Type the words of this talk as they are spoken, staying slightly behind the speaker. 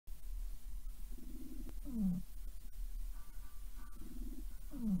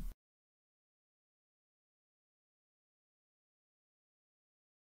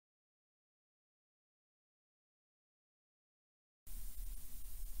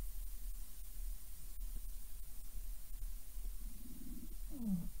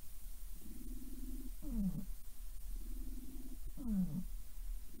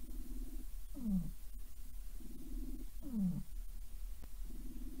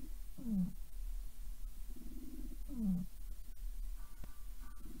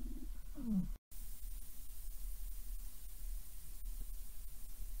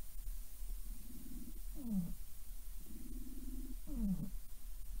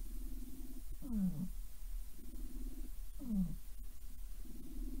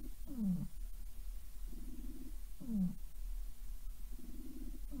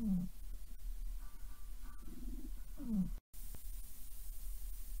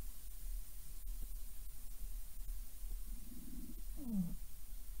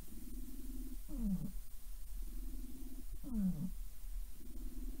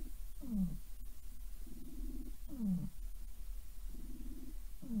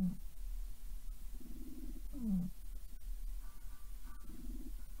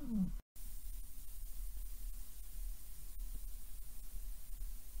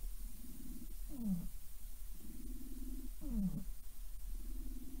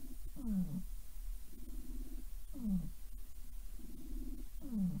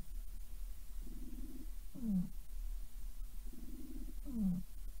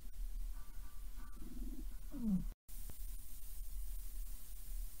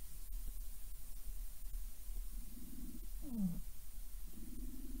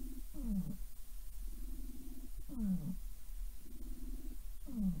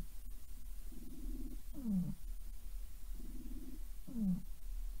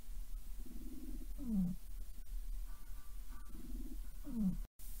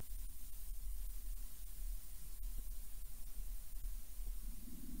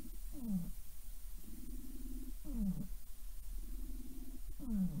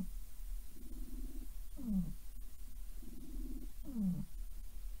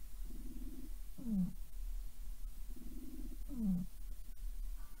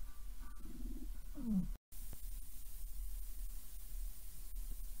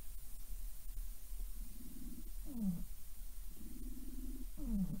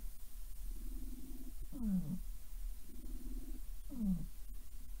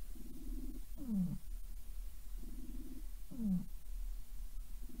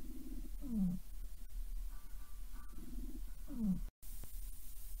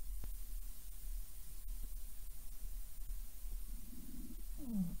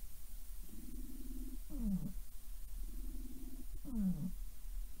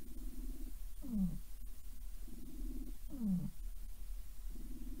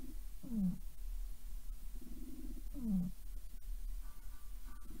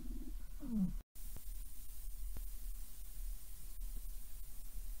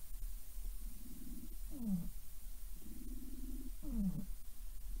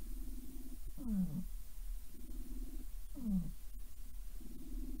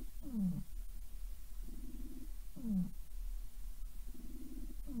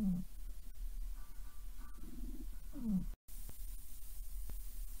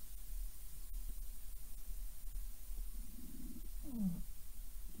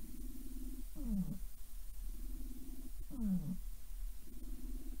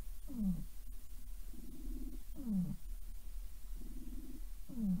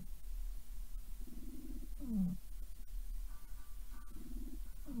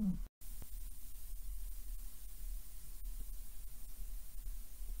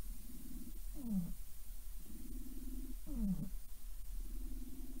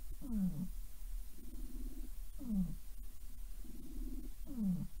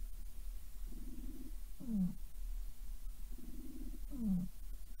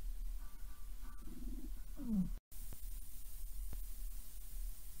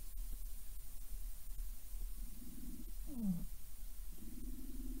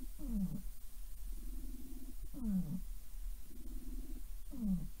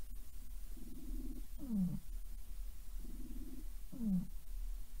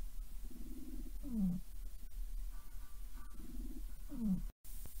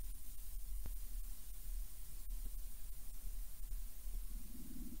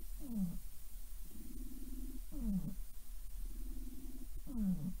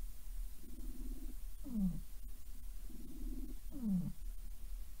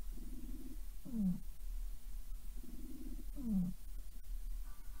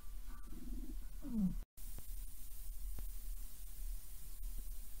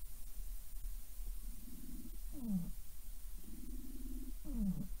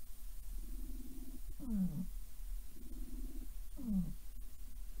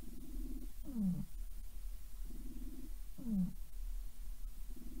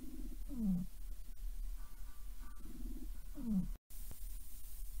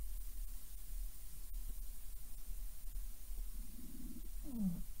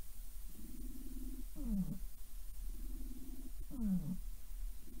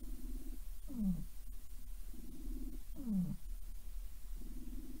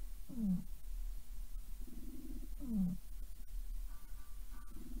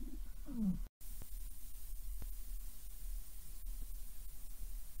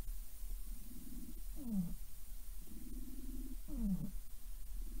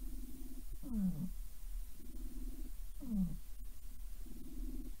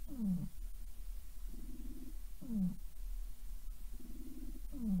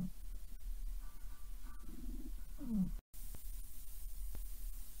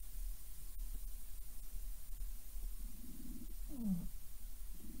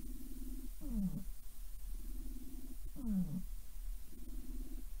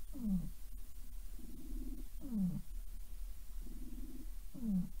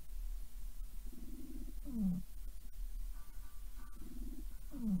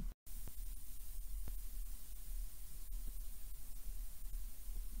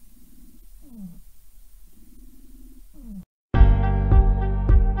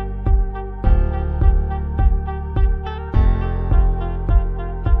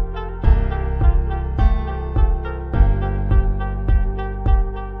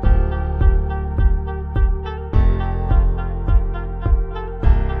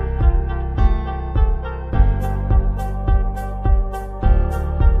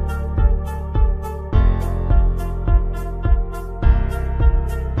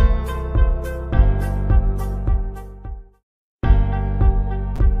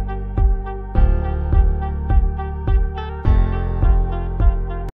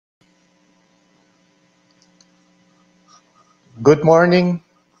Good morning,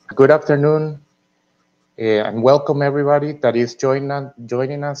 good afternoon, and welcome everybody that is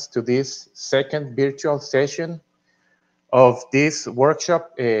joining us to this second virtual session of this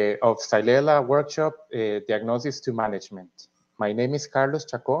workshop of Xylella workshop, Diagnosis to Management. My name is Carlos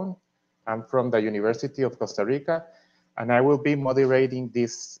Chacon. I'm from the University of Costa Rica, and I will be moderating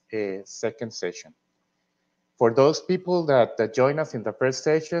this second session. For those people that join us in the first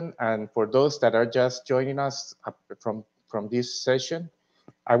session, and for those that are just joining us from this session,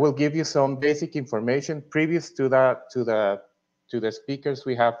 I will give you some basic information previous to the speakers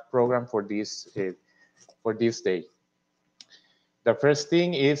we have programmed for this day. The first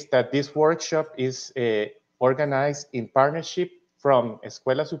thing is that this workshop is organized in partnership from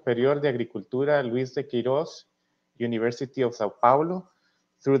Escuela Superior de Agricultura Luis de Quirós, University of Sao Paulo,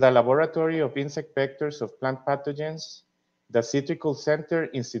 through the Laboratory of Insect Vectors of Plant Pathogens, the Citrical Center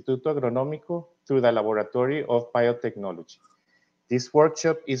Instituto Agronómico, through the Laboratory of Biotechnology. This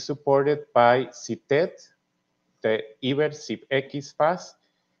workshop is supported by CITED, the IVIA FAS,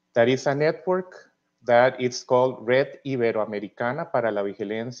 that is a network that is called Red Iberoamericana para la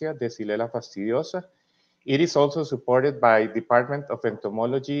Vigilancia de Xylella fastidiosa. It is also supported by Department of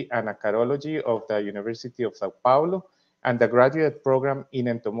Entomology and Acarology of the University of Sao Paulo and the graduate program in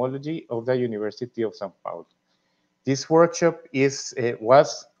entomology of the University of Sao Paulo. This workshop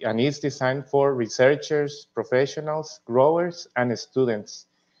was and is designed for researchers, professionals, growers, and students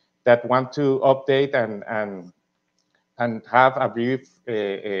that want to update and have a brief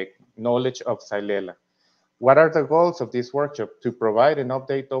knowledge of Xylella. What are the goals of this workshop? To provide an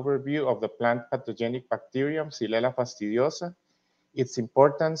update overview of the plant pathogenic bacterium, Xylella fastidiosa, its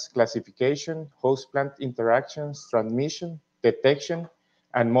importance, classification, host-plant interactions, transmission, detection,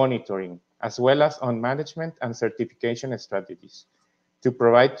 and monitoring, as well as on management and certification strategies. To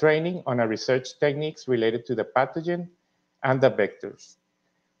provide training on research techniques related to the pathogen and the vectors.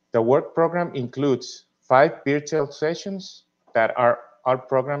 The work program includes 5 virtual sessions that are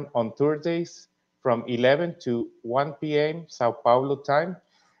programmed on Thursdays from 11 to 1 p.m. Sao Paulo time,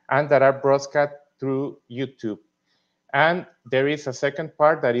 and that are broadcast through YouTube. And there is a second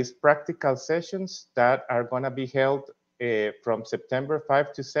part that is practical sessions that are going to be held from September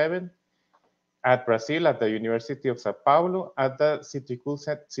 5 to 7 at Brazil, at the University of Sao Paulo, at the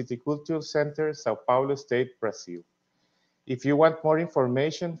Citriculture Center, Sao Paulo State, Brazil. If you want more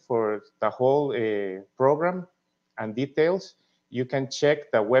information for the whole program and details, you can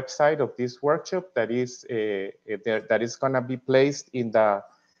check the website of this workshop that is going to be placed in the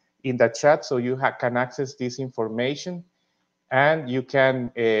chat, so you can access this information. And you can,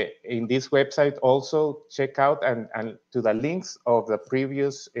 in this website, also check out and to the links of the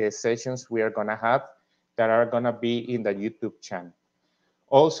previous sessions we are going to have that are going to be in the YouTube channel.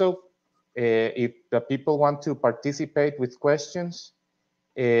 Also, if the people want to participate with questions,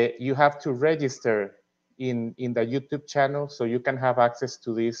 you have to register in the YouTube channel so you can have access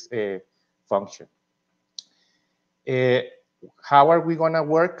to this function. How are we going to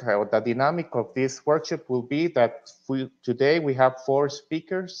work? The dynamic of this workshop will be that today we have 4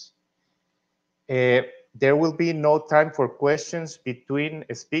 speakers. There will be no time for questions between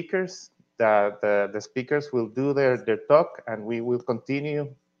speakers. The speakers will do their talk, and we will continue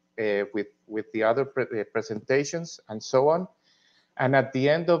with the other presentations and so on. And at the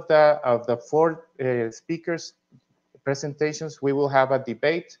end of the 4 speakers' presentations, we will have a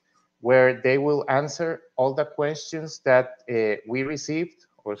debate where they will answer all the questions that we received,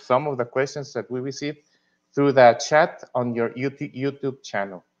 or some of the questions that we received, through the chat on your YouTube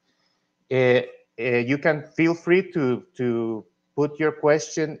channel. You can feel free to put your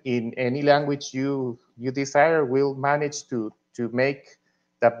question in any language you desire. We'll manage to make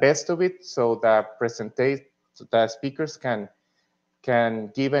the best of it so the so the speakers can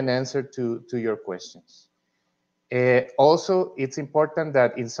give an answer to your questions. Also, it's important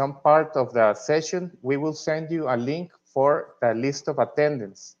that in some part of the session, we will send you a link for the list of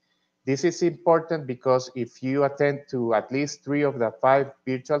attendance. This is important because if you attend to at least 3 of the 5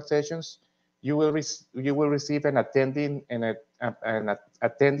 virtual sessions, you will receive an attendees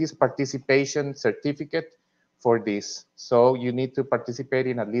participation certificate for this. So you need to participate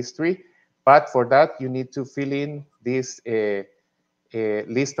in at least 3, but for that you need to fill in this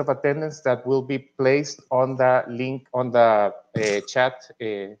list of attendance that will be placed on the link on the chat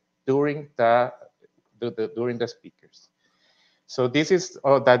during the speakers. So this is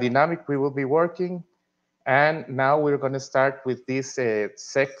the dynamic we will be working. And now we're going to start with this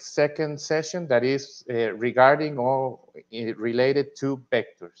second session that is regarding or related to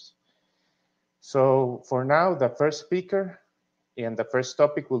vectors. So for now, the first speaker and the first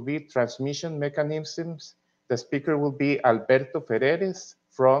topic will be transmission mechanisms. The speaker will be Alberto Fereres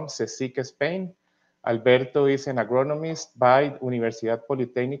from CSIC, Spain. Alberto is an agronomist by Universidad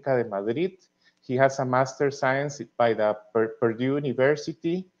Politécnica de Madrid. He has a Master Science by the Purdue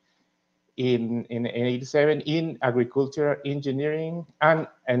University in 87 in agricultural engineering and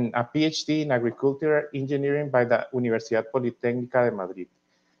a PhD in agricultural engineering by the Universidad Politécnica de Madrid.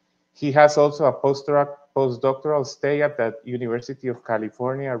 He has also a postdoctoral stay at the University of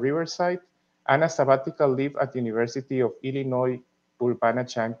California, Riverside, and a sabbatical leave at the University of Illinois,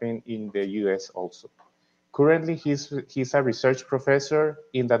 Urbana-Champaign in the US also. Currently, he's a research professor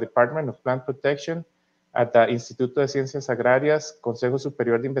in the Department of Plant Protection at the Instituto de Ciencias Agrarias, Consejo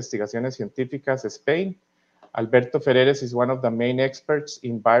Superior de Investigaciones Científicas, Spain. Alberto Fereres is one of the main experts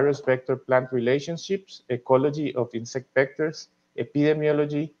in virus vector-plant relationships, ecology of insect vectors,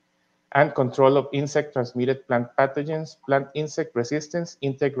 epidemiology, and control of insect-transmitted plant pathogens, plant insect resistance,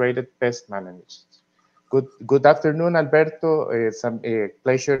 integrated pest management. Good afternoon, Alberto. It's a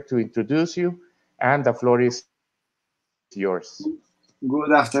pleasure to introduce you, and the floor is yours.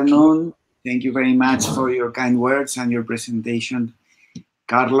 Good afternoon. Thank you very much for your kind words and your presentation,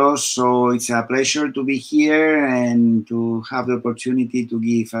 Carlos. So it's a pleasure to be here and to have the opportunity to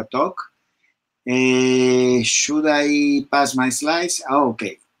give a talk. Should I pass my slides? Oh,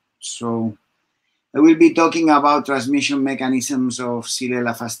 okay. So I will be talking about transmission mechanisms of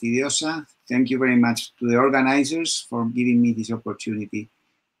Xylella fastidiosa. Thank you very much to the organizers for giving me this opportunity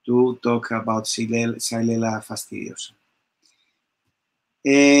to talk about Xylella fastidiosa.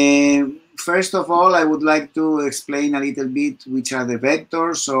 First of all, I would like to explain a little bit which are the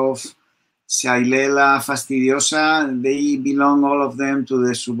vectors of Xylella fastidiosa. They belong, all of them, to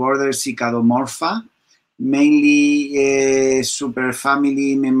the suborder Cicadomorpha, mainly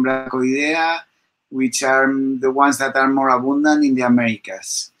superfamily Membracoidea, which are the ones that are more abundant in the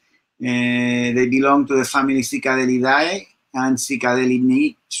Americas. They belong to the family Cicadelidae and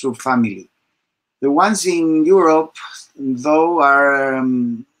Cicadelidae subfamily. The ones in Europe, though, are,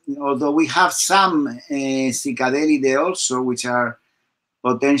 although we have some Cicadelidae also, which are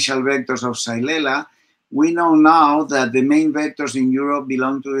potential vectors of Xylella, we know now that the main vectors in Europe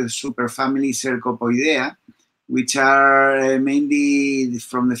belong to the superfamily Cercopoidea, which are mainly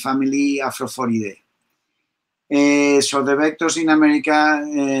from the family Afrophoridae. So the vectors in America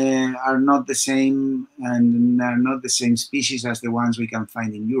are not the same and are not the same species as the ones we can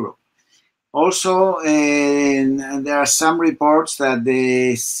find in Europe. Also, there are some reports that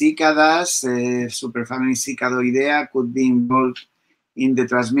the cicadas, superfamily Cicadoidea, could be involved in the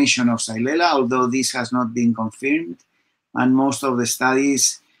transmission of Xylella, although this has not been confirmed. And most of the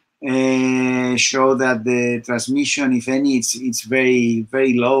studies show that the transmission, if any, it's very,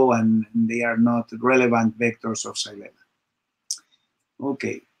 very low and they are not relevant vectors of Xylella.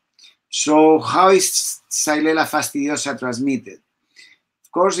 Okay, so how is Xylella fastidiosa transmitted?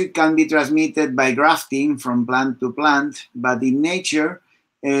 Of course, it can be transmitted by grafting from plant to plant, but in nature,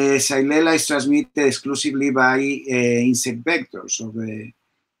 Xylella is transmitted exclusively by insect vectors of the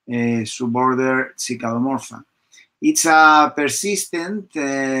suborder Cicadomorpha. It's a persistent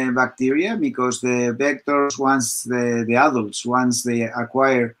bacteria because the vectors, once the adults, once they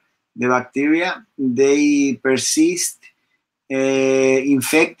acquire the bacteria, they persist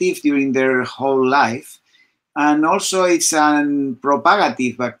infective during their whole life. And also it's a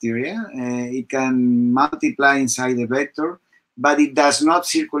propagative bacteria. It can multiply inside the vector, but it does not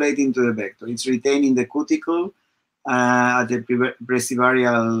circulate into the vector. It's retained in the cuticle at the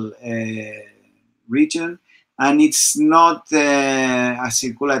brachyvarial region, and it's not a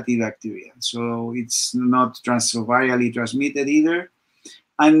circulative bacteria. So it's not transovarially transmitted either.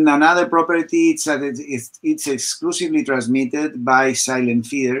 And another property is that it's exclusively transmitted by silent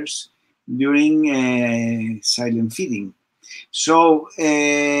feeders, during silent feeding. So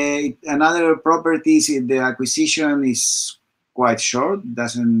another property is the acquisition is quite short,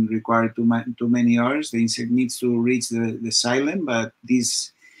 doesn't require too many hours. The insect needs to reach the xylem, but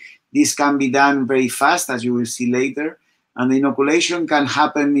this can be done very fast, as you will see later. And the inoculation can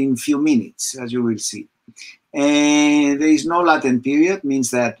happen in few minutes, as you will see. There is no latent period,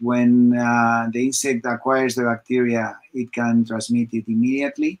 means that when the insect acquires the bacteria, it can transmit it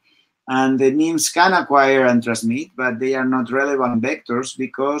immediately. And the nymphs can acquire and transmit, but they are not relevant vectors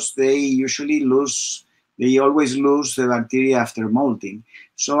because they always lose the bacteria after molting.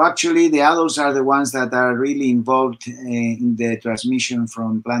 So actually the adults are the ones that are really involved in the transmission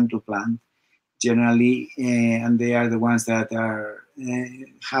from plant to plant, generally, and they are the ones that are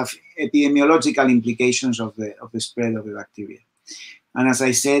have epidemiological implications of the spread of the bacteria. And as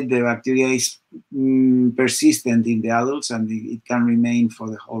I said, the bacteria is persistent in the adults, and it can remain for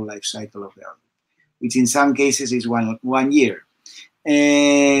the whole life cycle of the adult, which in some cases is one year.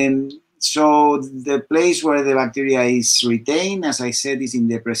 So the place where the bacteria is retained, as I said, is in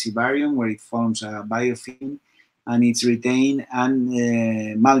the precibarium, where it forms a biofilm, and it's retained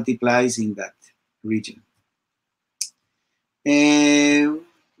and multiplies in that region.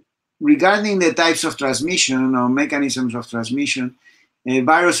 Regarding the types of transmission or mechanisms of transmission,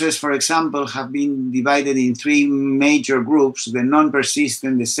 viruses, for example, have been divided in three major groups: the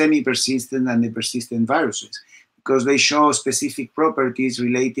non-persistent, the semi-persistent, and the persistent viruses, because they show specific properties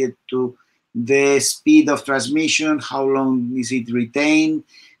related to the speed of transmission, how long is it retained,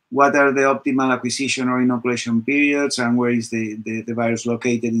 what are the optimal acquisition or inoculation periods, and where is the virus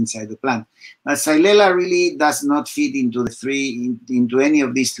located inside the plant. But Xylella really does not fit into any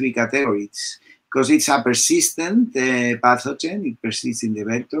of these three categories, because it's a persistent pathogen, it persists in the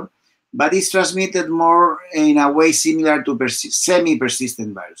vector, but it's transmitted more in a way similar to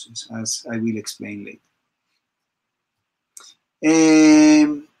semi-persistent viruses, as I will explain later.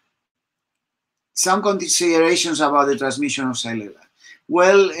 Some considerations about the transmission of Xylella.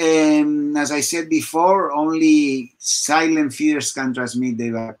 Well, as I said before, only silent feeders can transmit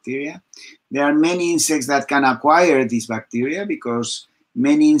the bacteria. There are many insects that can acquire this bacteria because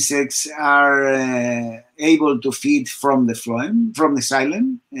many insects are able to feed from the phloem, from the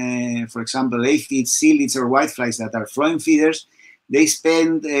xylem. For example, aphids, psyllids, or whiteflies that are phloem feeders, they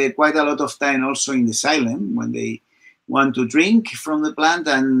spend quite a lot of time also in the xylem when they want to drink from the plant,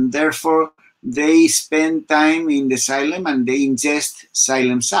 and therefore they spend time in the xylem and they ingest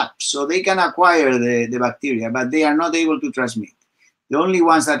xylem sap. So they can acquire the bacteria, but they are not able to transmit. The only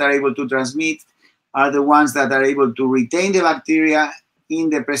ones that are able to transmit are the ones that are able to retain the bacteria in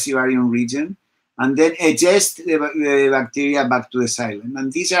the precibarium region and then ingest the bacteria back to the xylem.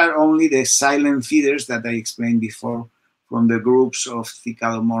 And these are only the xylem feeders that I explained before from the groups of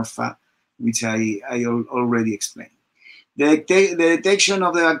Cicadomorpha, which I already explained. The detection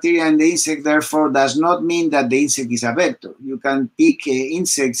of the bacteria in the insect, therefore, does not mean that the insect is a vector. You can pick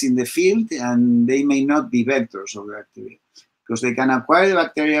insects in the field and they may not be vectors of the bacteria because they can acquire the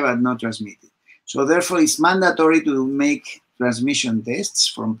bacteria but not transmit it. So therefore, it's mandatory to make transmission tests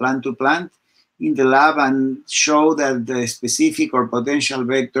from plant to plant in the lab and show that the specific or potential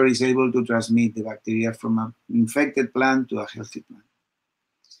vector is able to transmit the bacteria from an infected plant to a healthy plant.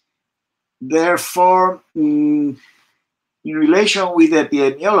 Therefore, in relation with the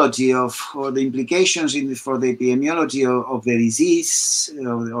epidemiology or the implications for the epidemiology of the disease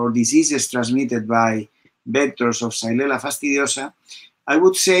or diseases transmitted by vectors of Xylella fastidiosa, I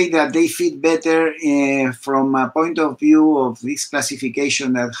would say that they fit better from a point of view of this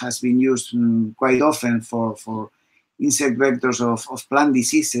classification that has been used quite often for insect vectors of plant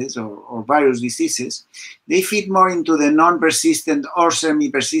diseases or virus diseases. They fit more into the non-persistent or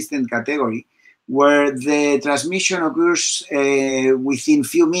semi-persistent category, where the transmission occurs within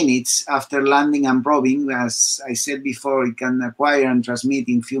few minutes after landing and probing. As I said before, it can acquire and transmit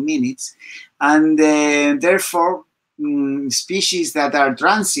in few minutes. And therefore, species that are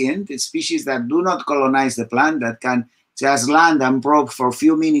transient, species that do not colonize the plant, that can just land and probe for a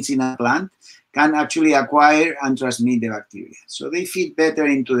few minutes in a plant, can actually acquire and transmit the bacteria. So they fit better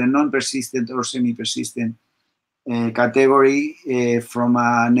into the non-persistent or semi-persistent category from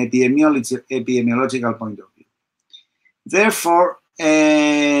an epidemiological point of view. Therefore,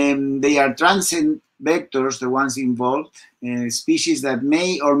 they are transient vectors, the ones involved, species that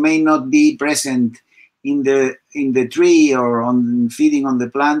may or may not be present in the tree or on feeding on the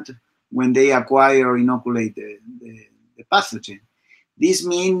plant when they acquire or inoculate the pathogen. This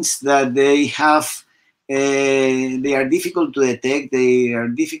means that they have they are difficult to detect, they are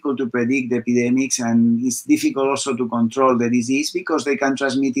difficult to predict the epidemics, and it's difficult also to control the disease because they can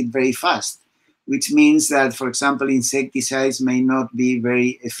transmit it very fast, which means that, for example, insecticides may not be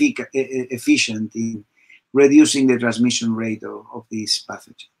very efficient in reducing the transmission rate of this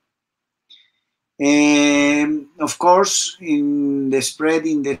pathogen. Of course, in the spread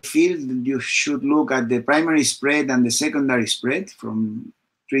in the field, you should look at the primary spread and the secondary spread from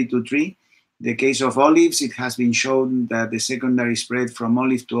tree to tree. In the case of olives, it has been shown that the secondary spread from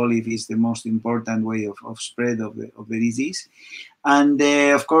olive to olive is the most important way of spread of the disease. And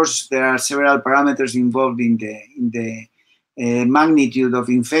of course, there are several parameters involved in the magnitude of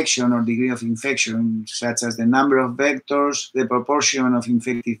infection or degree of infection, such as the number of vectors, the proportion of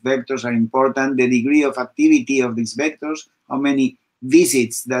infective vectors are important, the degree of activity of these vectors, how many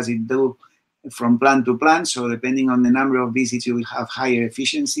visits does it do from plant to plant. So depending on the number of visits, you will have higher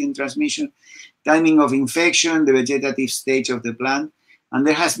efficiency in transmission, timing of infection, the vegetative stage of the plant. And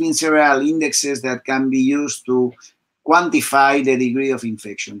there has been several indexes that can be used to quantify the degree of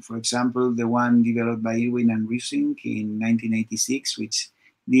infection. For example, the one developed by Irwin and Rusink in 1986, which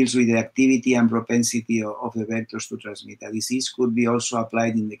deals with the activity and propensity of the vectors to transmit a disease, could be also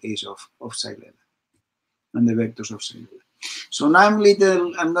applied in the case of Xylella and the vectors of Xylella. So now I'm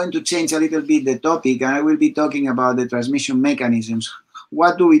going to change a little bit the topic, and I will be talking about the transmission mechanisms.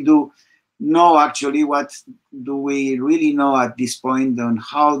 What do we know actually? What do we really know at this point on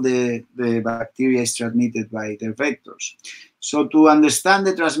how the bacteria is transmitted by their vectors? So to understand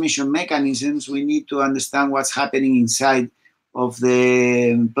the transmission mechanisms, we need to understand what's happening inside of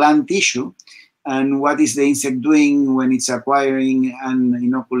the plant tissue and what is the insect doing when it's acquiring and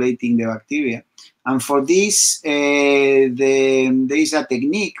inoculating the bacteria. And for this, there is a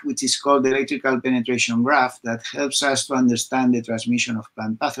technique which is called the electrical penetration graph that helps us to understand the transmission of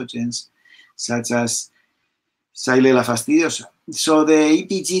plant pathogens, such as Xylella fastidiosa. So the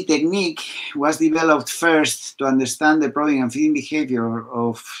EPG technique was developed first to understand the probing and feeding behavior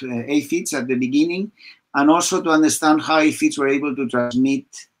of aphids at the beginning, and also to understand how aphids were able to transmit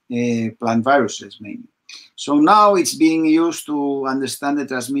plant viruses mainly. So now it's being used to understand the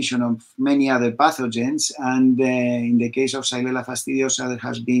transmission of many other pathogens, and in the case of Xylella fastidiosa, there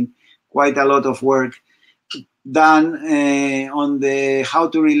has been quite a lot of work done on how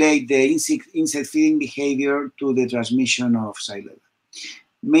to relate the insect feeding behavior to the transmission of Xylella.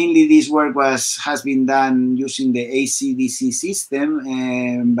 Mainly this work has been done using the ACDC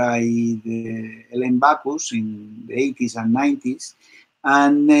system by the Ellen Bacchus in the 80s and 90s.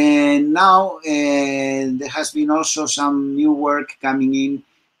 And now there has been also some new work coming in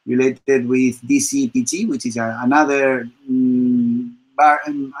related with DCPG, which is another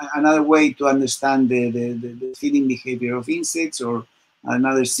way to understand the feeding behavior of insects, or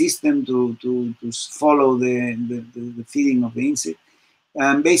another system to follow the feeding of the insect.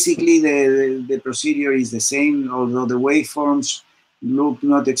 And basically the procedure is the same, although the waveforms look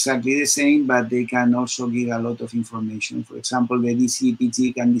not exactly the same, but they can also give a lot of information. For example, the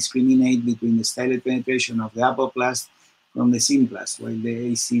DCPG can discriminate between the stylet penetration of the apoplast from the symplast, while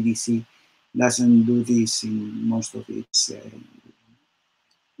the ACDC doesn't do this in most of its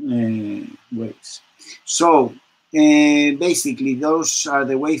ways. So basically, those are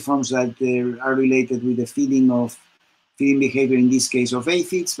the waveforms that are related with the feeding behavior, in this case of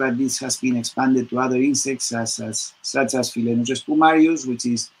aphids, but this has been expanded to other insects such as Philenus spumarius, which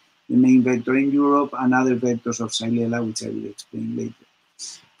is the main vector in Europe, and other vectors of Xylella, which I will explain later.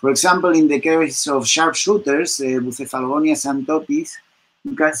 For example, in the case of sharpshooters, Bucephalogonia xanthopis,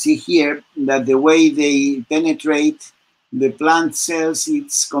 you can see here that the way they penetrate the plant cells,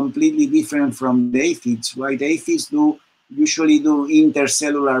 it's completely different from the aphids. Why the aphids usually do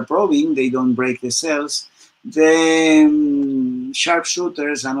intercellular probing, they don't break the cells. The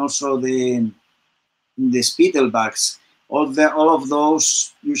sharpshooters and also the spittlebugs, all of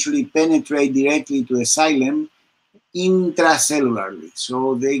those usually penetrate directly to the xylem intracellularly.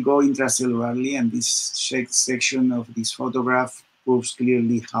 So they go intracellularly, and this section of this photograph proves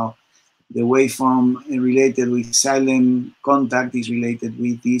clearly how the waveform related with xylem contact is related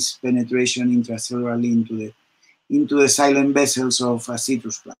with this penetration intracellularly into the xylem vessels of a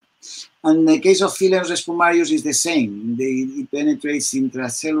citrus plant. And the case of Philenus spumarius is the same. It penetrates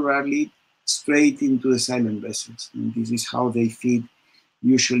intracellularly straight into the xylem vessels. And this is how they feed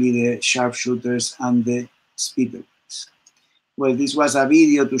usually the sharpshooters and the spittlebugs. Well, this was a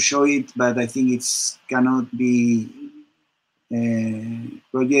video to show it, but I think it cannot be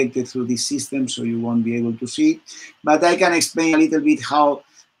projected through this system, so you won't be able to see it. But I can explain a little bit how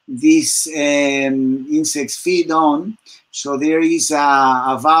these insects feed on. So there is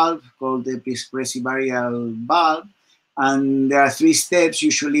a valve called the presbyarial valve, and there are 3 steps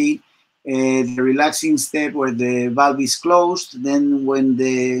usually. The relaxing step where the valve is closed, then when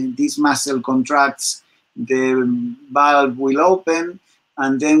this muscle contracts, the valve will open,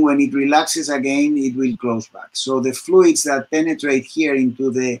 and then when it relaxes again, it will close back. So the fluids that penetrate here into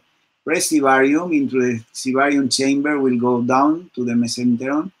the presbyarium, into the civarium chamber, will go down to the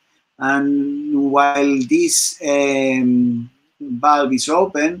mesenteron. And while this valve is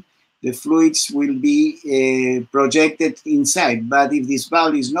open, the fluids will be projected inside. But if this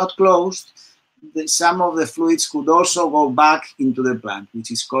valve is not closed, some of the fluids could also go back into the plant, which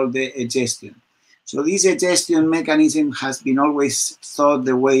is called the egestion. So this egestion mechanism has been always thought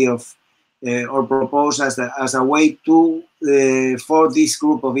the way of, or proposed as a way to, for this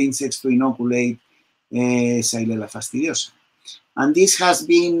group of insects to inoculate Xylella fastidiosa. And this has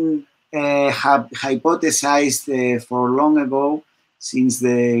been hypothesized for long ago, since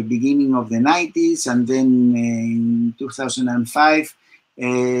the beginning of the 90s, and then in 2005,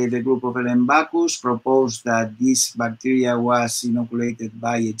 the group of Ellen Bacchus proposed that this bacteria was inoculated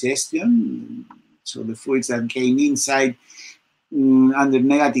by egestion. So the fluids that came inside under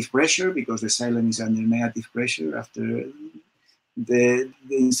negative pressure, because the xylem is under negative pressure after the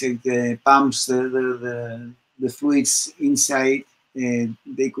insect pumps the fluids inside,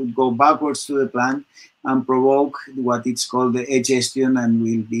 they could go backwards to the plant and provoke what is called the egestion, and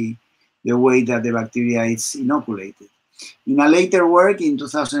will be the way that the bacteria is inoculated. In a later work in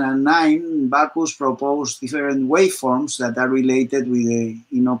 2009, Bacchus proposed different waveforms that are related with the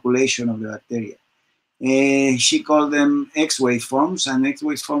inoculation of the bacteria. She called them X waveforms, and X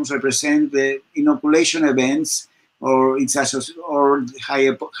waveforms represent the inoculation events, or its or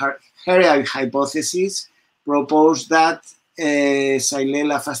her hypothesis proposed that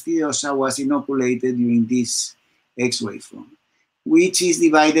Xylella fastidiosa was inoculated during this X waveform, which is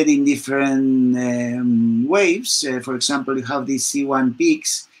divided in different waves. For example, you have these C1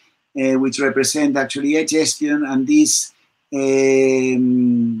 peaks, which represent actually egestion, and these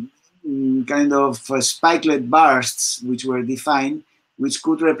kind of spikelet bursts, which were defined, which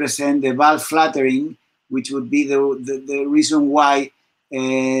could represent the valve fluttering, which would be the reason why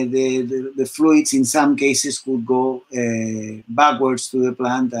the fluids in some cases could go backwards to the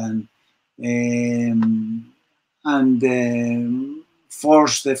plant and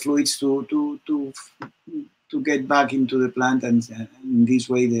force the fluids to get back into the plant, and in this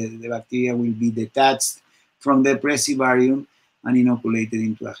way the bacteria will be detached from the presbyarium and inoculated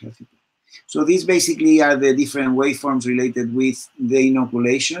into a healthy plant. So these basically are the different waveforms related with the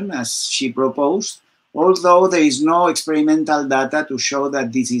inoculation as she proposed, although there is no experimental data to show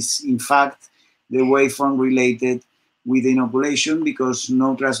that this is in fact the waveform related with inoculation, because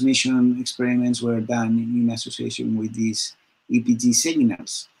no transmission experiments were done in association with these EPG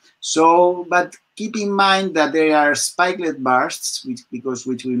signals. So, but keep in mind that there are spikelet bursts, we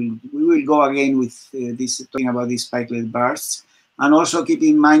will go again with this, talking about these spikelet bursts, and also keep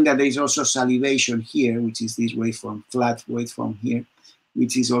in mind that there is also salivation here, which is this waveform, flat waveform here,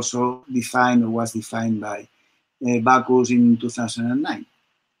 which is also defined, or was defined by Bacchus in 2009.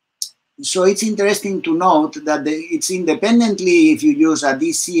 So it's interesting to note that it's independently, if you use a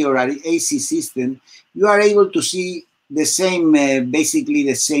DC or an AC system, you are able to see the same, basically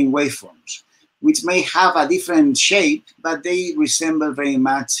the same waveforms, which may have a different shape, but they resemble very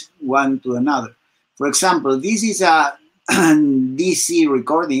much one to another. For example, this is a DC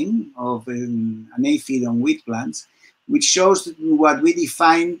recording of an aphid on wheat plants, which shows what we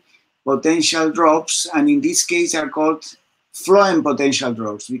define potential drops, and in this case are called phloem potential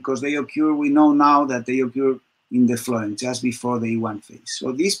drops, because they occur, we know now that they occur in the phloem, just before the E1 phase.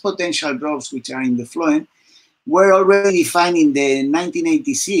 So these potential drops, which are in the phloem, were already defined in the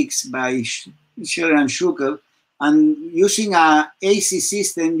 1986 by Scheller and Schuckel, and using an AC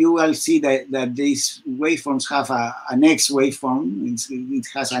system, you will see that these waveforms have an X waveform, it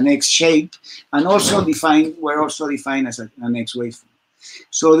has an X shape, and also were also defined as an X waveform.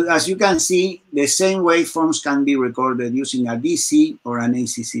 So as you can see, the same waveforms can be recorded using a DC or an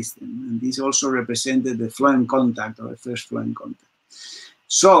AC system. And this also represented the phloem contact, or the first phloem contact.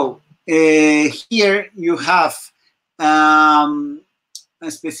 So here you have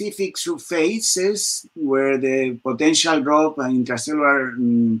specific subphases where the potential drop and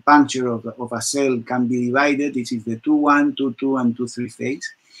intracellular puncture of a cell can be divided. This is the 2-1, 2-2, and 2-3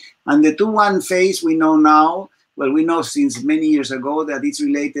 phase. And the 2-1 phase we know now, well, we know since many years ago that it's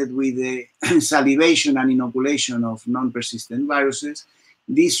related with the salivation and inoculation of non-persistent viruses.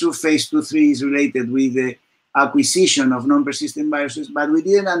 This subphase 2-3 is related with the acquisition of non-persistent viruses, but we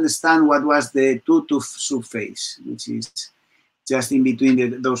didn't understand what was the 2-2 subphase, which is just in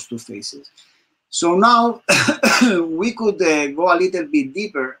between those two phases. So now we could go a little bit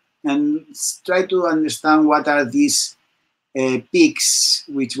deeper and try to understand what are these peaks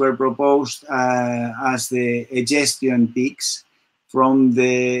which were proposed as the egestion peaks from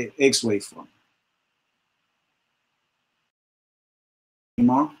the X waveform.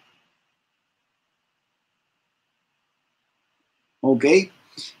 More? Okay,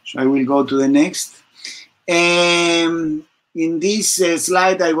 so I will go to the next. In this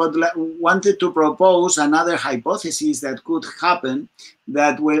slide, I wanted to propose another hypothesis that could happen,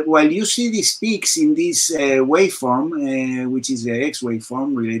 that while you see these peaks in this waveform, which is the X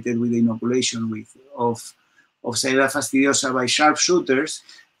waveform related with the inoculation of Xylella fastidiosa by sharpshooters,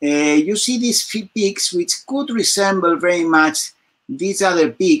 you see these peaks which could resemble very much these other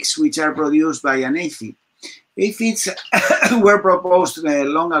peaks which are produced by an aphid. Aphids were proposed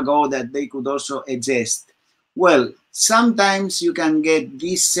long ago that they could also egest. Well, sometimes you can get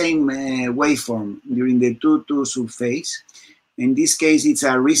this same waveform during the 2-2 subphase. In this case, it's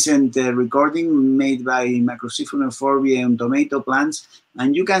a recent recording made by Macrocephalon forbiae on tomato plants,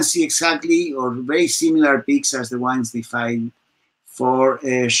 and you can see exactly or very similar peaks as the ones defined for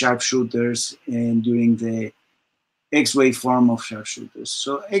sharpshooters during the X waveform of sharpshooters.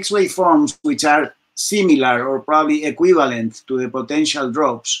 So X waveforms which are similar or probably equivalent to the potential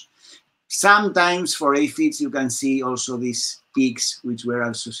drops. Sometimes for aphids, you can see also these peaks which were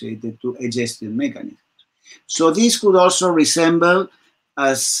associated to egestion mechanisms. So this could also resemble,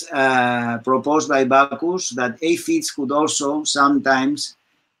 as proposed by Bacchus, that aphids could also sometimes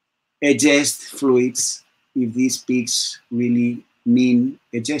egest fluids if these peaks really mean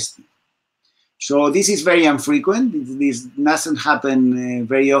egesting. So this is very infrequent. This doesn't happen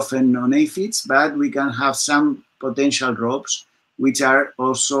very often on aphids, but we can have some potential drops which are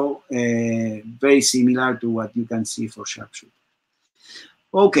also very similar to what you can see for sharpshooters.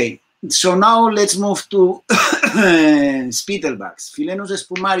 Okay, so now let's move to spittlebugs. Philenus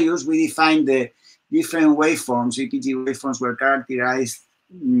spumarius, we defined the different waveforms. EPG waveforms were characterized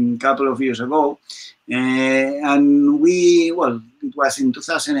a couple of years ago. And it was in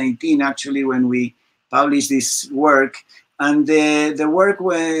 2018 actually when we published this work. And the work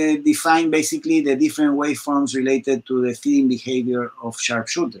defined basically the different waveforms related to the feeding behavior of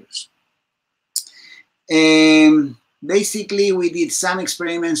sharpshooters. Basically, we did some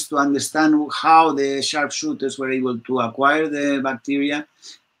experiments to understand how the sharpshooters were able to acquire the bacteria,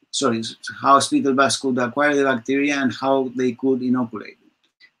 how spittlebugs could acquire the bacteria and how they could inoculate them.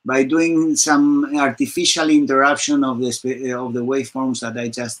 By doing some artificial interruption of the waveforms that I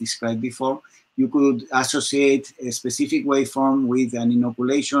just described before, you could associate a specific waveform with an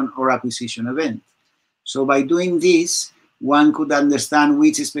inoculation or acquisition event. So by doing this, one could understand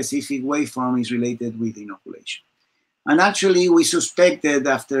which specific waveform is related with inoculation. And actually, we suspected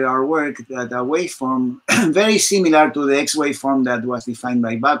after our work that a waveform very similar to the X waveform that was defined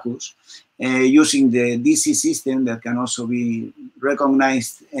by Bacchus, using the DC system that can also be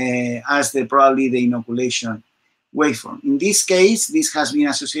recognized as probably the inoculation waveform. In this case, this has been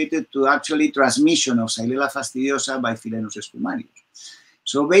associated to actually transmission of Xylella fastidiosa by Philenus spumarius.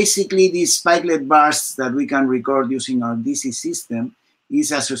 So basically, these spikelet bursts that we can record using our DC system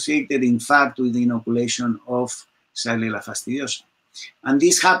is associated, in fact, with the inoculation of Xylella fastidiosa. And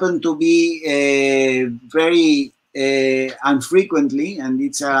this happened to be very infrequently, and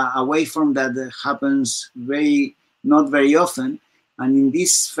it's a waveform that happens not very often. And in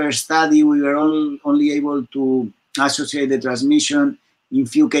this first study, we were only able to associate the transmission in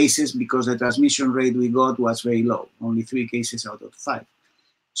few cases because the transmission rate we got was very low, only 3 cases out of 5.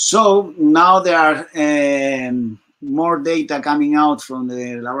 So now there are more data coming out from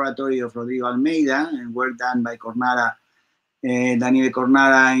the laboratory of Rodrigo Almeida and work done by Daniele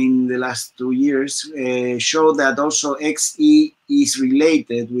Cornara in the last 2 years, show that also XE is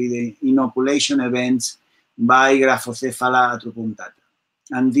related with the inoculation events by Graphocephala atropunctata.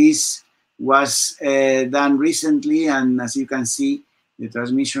 And this was done recently, and as you can see, the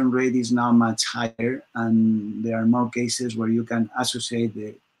transmission rate is now much higher, and there are more cases where you can associate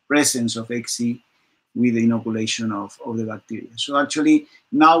the presence of XE with the inoculation of the bacteria. So actually,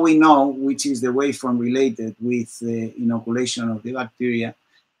 now we know which is the waveform related with the inoculation of the bacteria,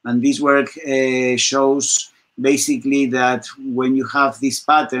 and this work shows basically that when you have this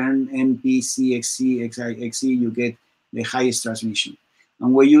pattern, NP, CXC, XE, you get the highest transmission.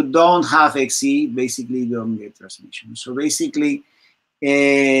 And when you don't have XE, basically you don't get transmission. So basically,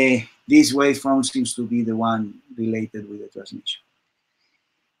 this waveform seems to be the one related with the transmission.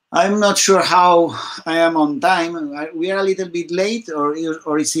 I'm not sure how I am on time. We are a little bit late, or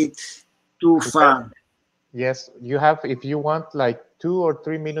is it too far? Yes, you have, if you want, like 2 or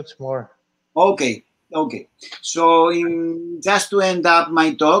 3 minutes more. Okay. So just to end up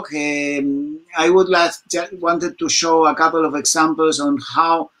my talk, I would wanted to show a couple of examples on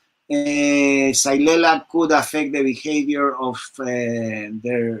how Xylella could affect the behavior of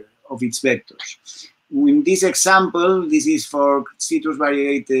its vectors. In this example, this is for citrus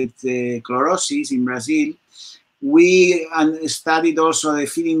variegated chlorosis in Brazil. We studied also the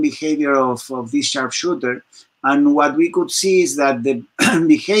feeding behavior of this sharpshooter, and what we could see is that the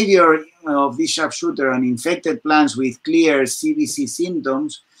behavior of this sharpshooter on infected plants with clear CVC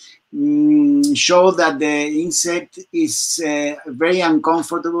symptoms show that the insect is very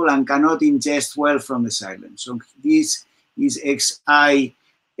uncomfortable and cannot ingest well from the xylem. So this is XI,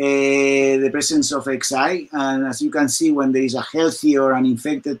 the presence of XI, and as you can see, when there is a healthy or an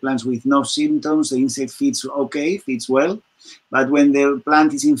infected plant with no symptoms, the insect feeds okay, feeds well. But when the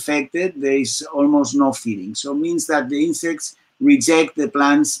plant is infected, there is almost no feeding. So it means that the insects reject the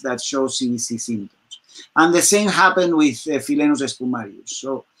plants that show CVC symptoms. And the same happened with Philenus espumarius.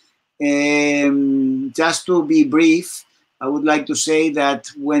 So just to be brief, I would like to say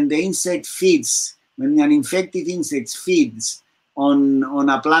that when the insect feeds, when an infected insect feeds on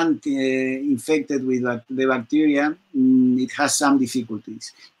a plant infected with the bacteria, it has some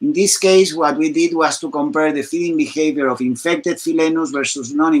difficulties. In this case, what we did was to compare the feeding behavior of infected Philenus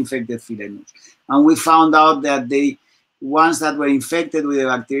versus non-infected Philenus. And we found out that the ones that were infected with the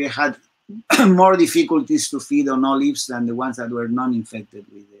bacteria had more difficulties to feed on olives than the ones that were non-infected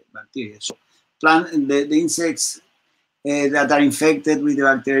with the bacteria. So the insects that are infected with the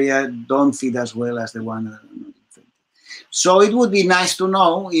bacteria don't feed as well as the ones that are not. So it would be nice to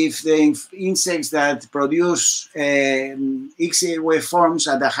know if the insects that produce XA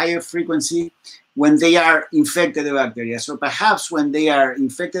waveforms at a higher frequency when they are infected with bacteria. So perhaps when they are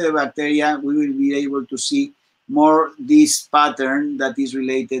infected with bacteria, we will be able to see more this pattern that is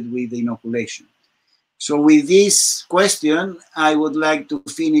related with the inoculation. So with this question, I would like to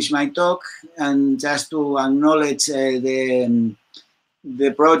finish my talk and just to acknowledge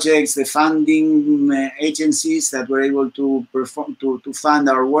the projects, the funding agencies that were able to fund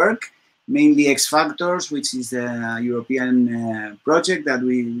our work, mainly X Factors, which is the European project that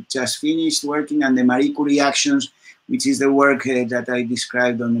we just finished working, and the Marie Curie Actions, which is the work that I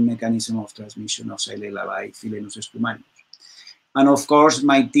described on the mechanism of transmission of Xylella by Philenus espumarius. And of course,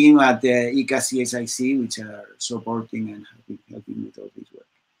 my team at the ICA CSIC, which are supporting and helping with all this work.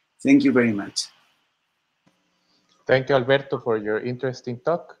 Thank you very much. Thank you, Alberto, for your interesting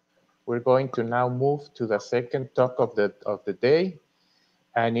talk. We're going to now move to the second talk of the day,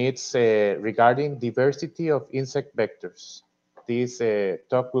 and it's regarding diversity of insect vectors. This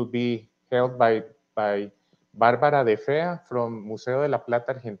talk will be held by Bárbara Defea from Museo de La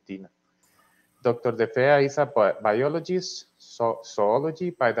Plata, Argentina. Dr. Defea is a biologist,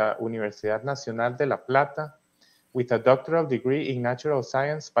 zoology by the Universidad Nacional de La Plata, with a doctoral degree in natural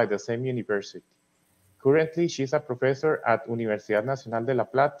science by the same university. Currently, she's a professor at Universidad Nacional de La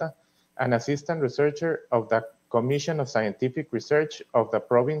Plata, an assistant researcher of the Commission of Scientific Research of the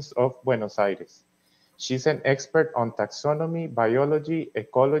Province of Buenos Aires. She's an expert on taxonomy, biology,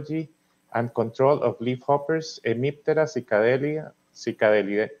 ecology, and control of leafhoppers, Hemiptera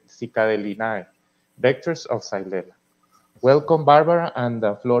cicadelinae, vectors of Xylella. Welcome, Bárbara, and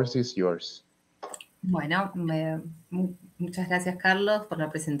the floor is yours. Bueno, muchas gracias, Carlos, por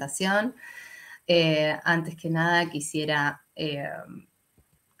la presentación. Antes que nada, quisiera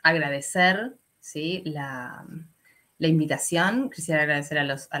agradecer, ¿sí?, la invitación. Quisiera agradecer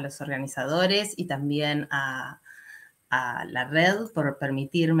a los organizadores y también a la red por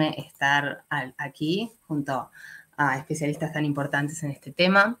permitirme estar aquí junto a especialistas tan importantes en este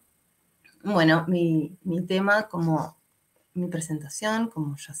tema. Bueno, mi tema, como mi presentación,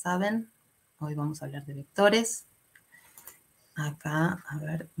 como ya saben, hoy vamos a hablar de vectores. Acá, a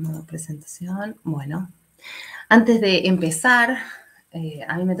ver, modo presentación. Bueno, antes de empezar,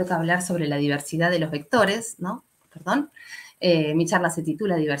 a mí me toca hablar sobre la diversidad de los vectores, ¿no? Perdón. Mi charla se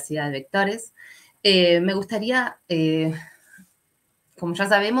titula Diversidad de vectores. Me gustaría, como ya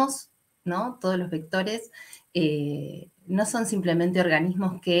sabemos, ¿no?, todos los vectores no son simplemente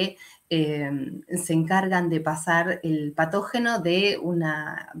organismos que se encargan de pasar el patógeno de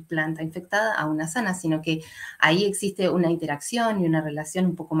una planta infectada a una sana, sino que ahí existe una interacción y una relación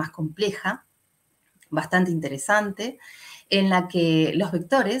un poco más compleja, bastante interesante, en la que los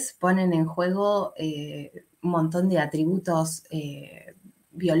vectores ponen en juego un montón de atributos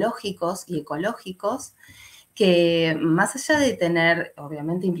biológicos y ecológicos que más allá de tener,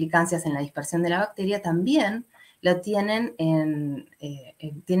 obviamente, implicancias en la dispersión de la bacteria, también tienen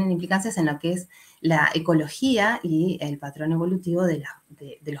implicancias en lo que es la ecología y el patrón evolutivo de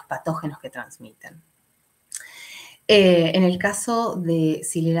los patógenos que transmiten. En el caso de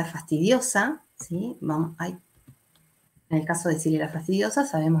Xylella fastidiosa, ¿sí? En el caso de Xylella fastidiosa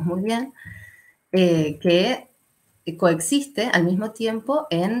sabemos muy bien que coexiste al mismo tiempo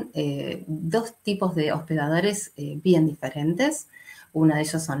en dos tipos de hospedadores bien diferentes. Uno de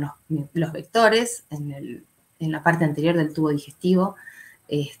ellos son los vectores, en la parte anterior del tubo digestivo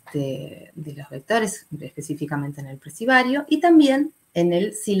de los vectores, específicamente en el presivario, y también en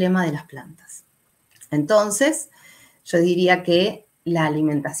el xilema de las plantas. Entonces, yo diría que la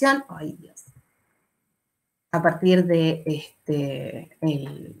alimentación, a partir de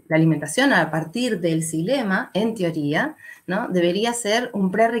la alimentación a partir del xilema, en teoría, ¿no? Debería ser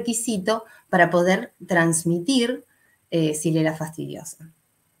un prerequisito para poder transmitir Xylella fastidiosa.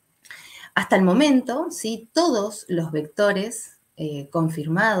 Hasta el momento, ¿sí? Todos los vectores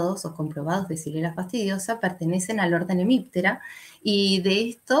confirmados o comprobados de Xylella fastidiosa pertenecen al orden Hemiptera y de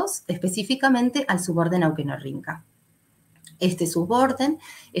estos específicamente al suborden Aukenorrhynca. Este suborden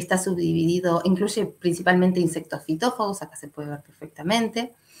está subdividido, incluye principalmente insectos fitófagos, acá se puede ver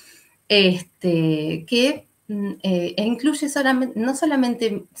perfectamente, que incluye no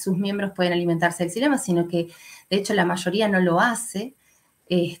solamente sus miembros pueden alimentarse del xilema, sino que de hecho la mayoría no lo hace,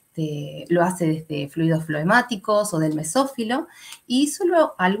 lo hace desde fluidos floemáticos o del mesófilo, y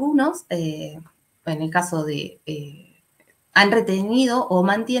solo algunos, en el caso de, han retenido o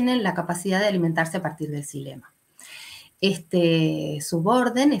mantienen la capacidad de alimentarse a partir del xilema. Este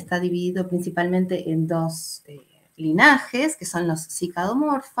suborden está dividido principalmente en dos linajes, que son los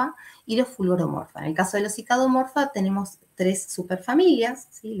cicadomorfa y los fulgoromorfa. En el caso de los cicadomorfa tenemos tres superfamilias,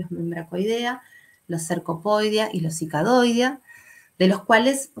 ¿sí? Los membracoidea, los cercopoidea y los cicadoidea, de los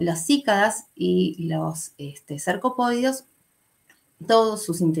cuales los cícadas y los cercopoideos, todos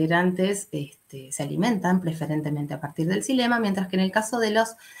sus integrantes se alimentan preferentemente a partir del xilema, mientras que en el caso de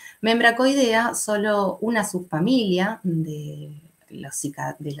los membracoidea, solo una subfamilia de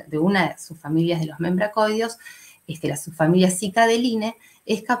una de sus familias de los membracoideos, la subfamilia Cicadeline,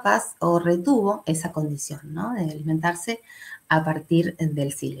 es capaz o retuvo esa condición, ¿no? De alimentarse a partir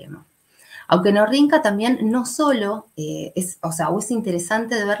del xilema. Aukenorrhynca también no solo es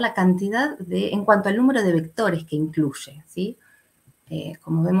interesante de ver la cantidad en cuanto al número de vectores que incluye, ¿sí?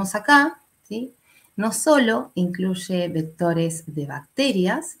 Como vemos acá, ¿sí? No solo incluye vectores de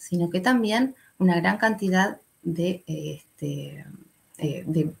bacterias, sino que también una gran cantidad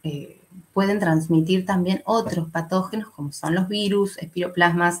pueden transmitir también otros patógenos, como son los virus,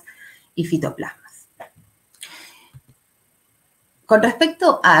 espiroplasmas y fitoplasmas. Con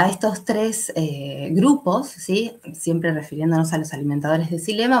respecto a estos tres grupos, ¿sí? Siempre refiriéndonos a los alimentadores de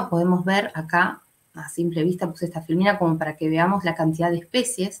xilema, podemos ver acá, a simple vista puse esta filmina como para que veamos la cantidad de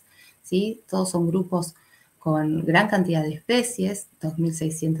especies, ¿sí? Todos son grupos con gran cantidad de especies,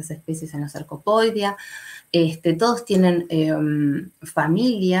 2.600 especies en los cercopoidea. Todos tienen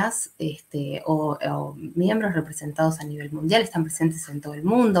familias o miembros representados a nivel mundial, están presentes en todo el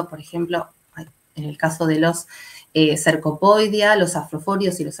mundo. Por ejemplo, en el caso de los cercopoidea, los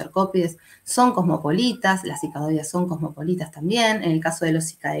afroforios y los cercópides son cosmopolitas, las cicadoideas son cosmopolitas también. En el caso de los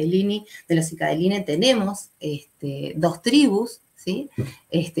cicadeline tenemos dos tribus, ¿sí?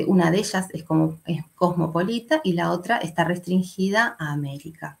 Una de ellas es cosmopolita y la otra está restringida a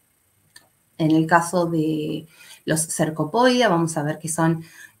América. En el caso de los cercopoidea, vamos a ver que son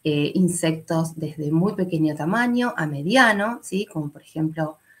insectos desde muy pequeño tamaño a mediano, ¿sí? Como por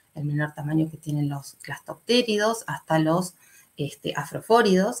ejemplo el menor tamaño que tienen los clastoptéridos, hasta los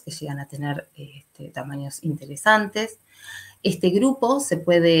afrofóridos, que llegan a tener tamaños interesantes. Este grupo se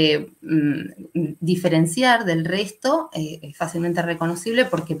puede diferenciar del resto, fácilmente reconocible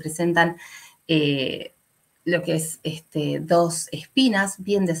porque presentan lo que es dos espinas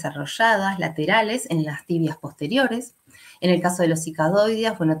bien desarrolladas, laterales, en las tibias posteriores. En el caso de los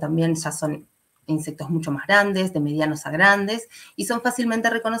cicadoideas, bueno, también ya son insectos mucho más grandes, de medianos a grandes, y son fácilmente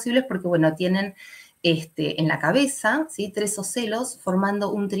reconocibles porque, bueno, tienen en la cabeza, ¿sí? 3 ocelos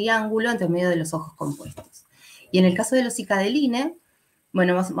formando un triángulo entre medio de los ojos compuestos. Y en el caso de los cicadeline,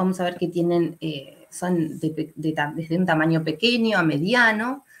 bueno, vamos a ver que tienen, son desde un tamaño pequeño a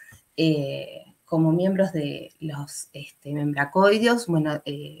mediano, como miembros de los membracoideos, bueno,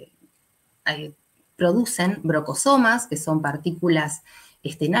 producen brocosomas, que son partículas,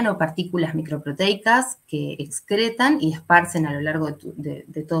 nanopartículas microproteicas que excretan y esparcen a lo largo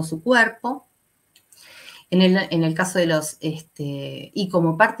de todo su cuerpo. En el caso de los, y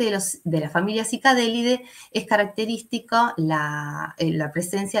como parte de la familia Cicadelidae, es característica la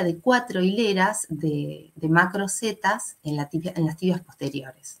presencia de 4 hileras de macrosetas en las tibias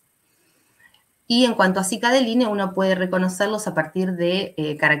posteriores. Y en cuanto a Cicadeline, uno puede reconocerlos a partir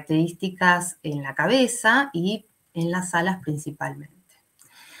de características en la cabeza y en las alas principalmente.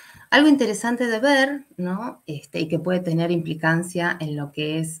 Algo interesante de ver, ¿no? Y que puede tener implicancia en lo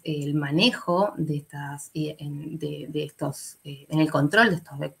que es el manejo de en el control de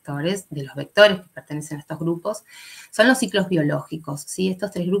estos vectores, de los vectores que pertenecen a estos grupos, son los ciclos biológicos, ¿sí?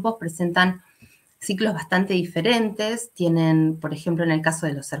 Estos 3 grupos presentan ciclos bastante diferentes. Tienen, por ejemplo, en el caso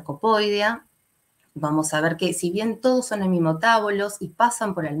de los cercopoidea, vamos a ver que si bien todos son hemimotábolos y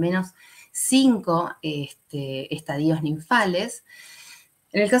pasan por al menos 5 estadios ninfales,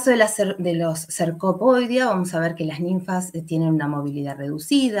 en el caso de los cercopoidea, vamos a ver que las ninfas tienen una movilidad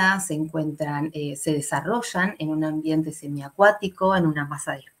reducida, se desarrollan en un ambiente semiacuático, en una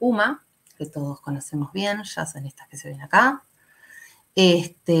masa de espuma, que todos conocemos bien, ya son estas que se ven acá.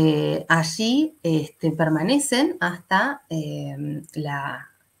 Allí permanecen hasta la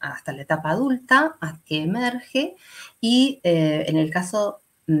etapa adulta, que emerge, y en el caso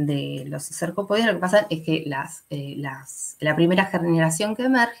de los cercopoidea, lo que pasa es que la primera generación que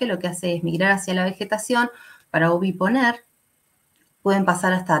emerge lo que hace es migrar hacia la vegetación para oviponer. Pueden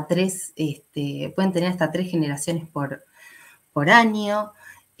pasar hasta 3, pueden tener hasta 3 generaciones por año,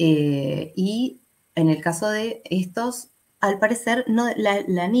 y en el caso de estos, al parecer,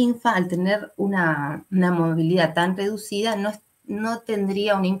 la ninfa, al tener una movilidad tan reducida, no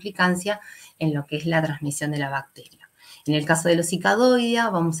tendría una implicancia en lo que es la transmisión de la bacteria. En el caso de los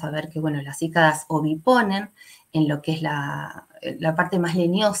cicadoidea, vamos a ver que, bueno, las cícadas oviponen en lo que es la parte más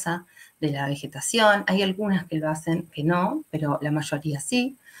leñosa de la vegetación. Hay algunas que lo hacen que no, pero la mayoría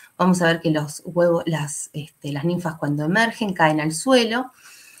sí. Vamos a ver que los huevos, las ninfas cuando emergen caen al suelo.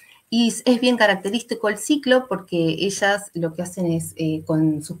 Y es bien característico el ciclo porque ellas lo que hacen es,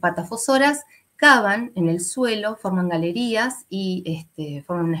 con sus patas fosoras, cavan en el suelo, forman galerías y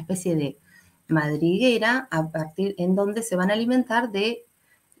forman una especie de madriguera en donde se van a alimentar del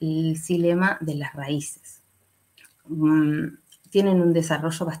xilema de las raíces. Tienen un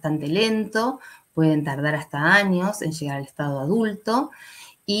desarrollo bastante lento, pueden tardar hasta años en llegar al estado adulto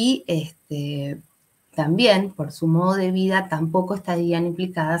y también, por su modo de vida, tampoco estarían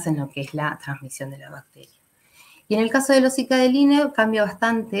implicadas en lo que es la transmisión de la bacteria. Y en el caso de los cicadelinae cambia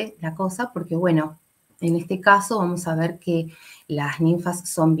bastante la cosa porque, bueno, en este caso vamos a ver que las ninfas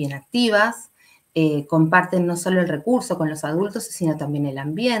son bien activas, comparten no solo el recurso con los adultos, sino también el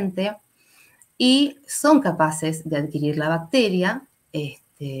ambiente, y son capaces de adquirir la bacteria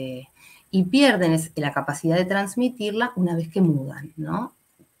y pierden la capacidad de transmitirla una vez que mudan, ¿no?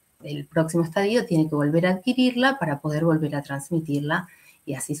 El próximo estadio tiene que volver a adquirirla para poder volver a transmitirla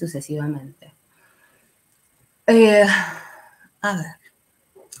y así sucesivamente. A ver,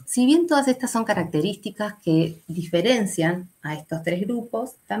 si bien todas estas son características que diferencian a estos 3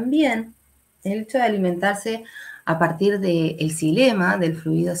 grupos, también el hecho de alimentarse a partir del xilema, del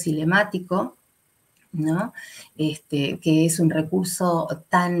fluido xilemático, ¿no? Que es un recurso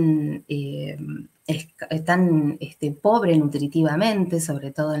tan pobre nutritivamente,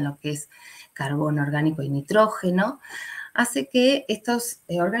 sobre todo en lo que es carbono orgánico y nitrógeno, hace que estos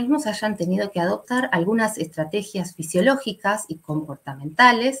organismos hayan tenido que adoptar algunas estrategias fisiológicas y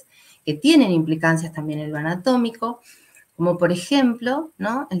comportamentales que tienen implicancias también en lo anatómico, como por ejemplo,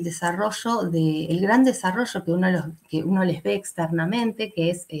 ¿no? El gran desarrollo que uno les ve externamente,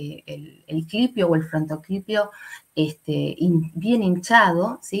 que es el clipio o el frontoclipio bien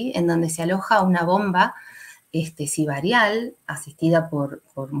hinchado, ¿sí? En donde se aloja una bomba cibarial asistida por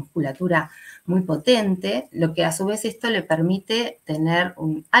musculatura muy potente, lo que a su vez esto le permite tener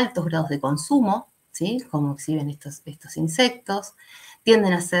altos grados de consumo, ¿sí? Como exhiben estos insectos.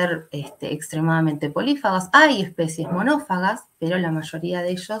 Tienden a ser extremadamente polífagos. Hay especies monófagas, pero la mayoría de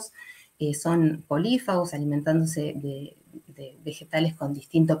ellos son polífagos, alimentándose de vegetales con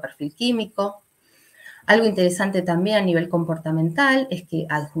distinto perfil químico. Algo interesante también a nivel comportamental es que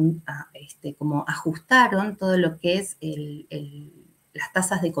como ajustaron todo lo que es las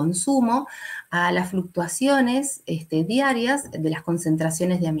tasas de consumo a las fluctuaciones diarias de las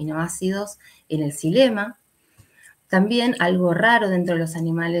concentraciones de aminoácidos en el xilema. También algo raro dentro de los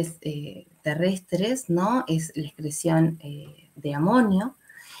animales terrestres, ¿no? Es la excreción de amonio.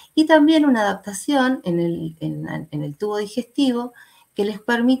 Y también una adaptación en el tubo digestivo que les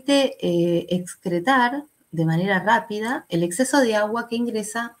permite excretar de manera rápida el exceso de agua que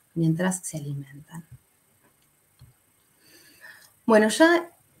ingresa mientras se alimentan. Bueno, ya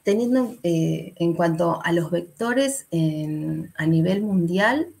teniendo en cuanto a los vectores a nivel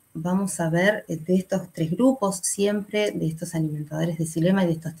mundial, vamos a ver de estos tres grupos, siempre de estos alimentadores de xilema y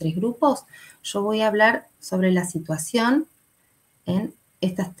de estos tres grupos, yo voy a hablar sobre la situación en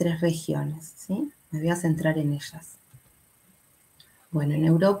estas tres regiones, ¿sí? Me voy a centrar en ellas. Bueno, en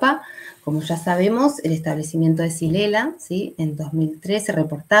Europa, como ya sabemos, el establecimiento de Xylella, ¿sí? En 2013,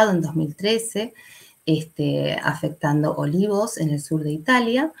 reportado en 2013, afectando olivos en el sur de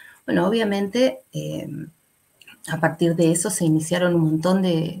Italia. Bueno, obviamente, a partir de eso se iniciaron un montón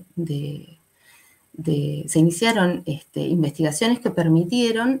se iniciaron investigaciones que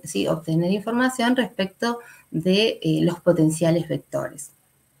permitieron, ¿sí?, obtener información respecto de los potenciales vectores.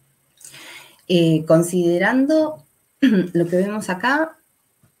 Considerando lo que vemos acá,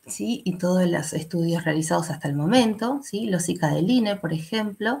 ¿sí?, y todos los estudios realizados hasta el momento, ¿sí?, los cicadeline, por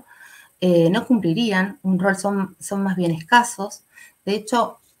ejemplo, no cumplirían un rol, son más bien escasos. De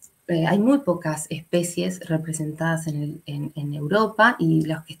hecho, hay muy pocas especies representadas en Europa y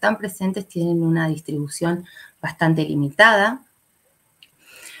los que están presentes tienen una distribución bastante limitada.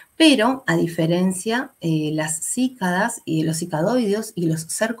 Pero, a diferencia, las cícadas y los cicadoideos y los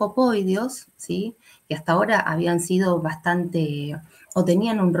cercopoideos, ¿sí?, que hasta ahora habían sido bastante, o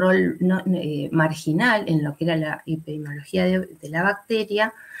tenían un rol marginal en lo que era la epidemiología de la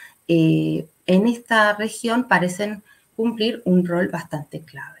bacteria, en esta región parecen cumplir un rol bastante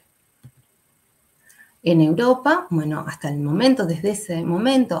clave. En Europa, bueno, hasta el momento, desde ese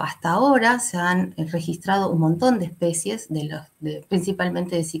momento hasta ahora, se han registrado un montón de especies,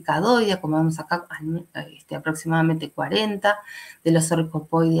 principalmente de cicadoidea, como vemos acá, aproximadamente 40, de los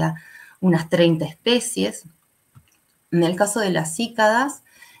cercopoidea, unas 30 especies. En el caso de las cícadas,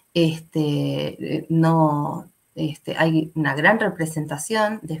 hay una gran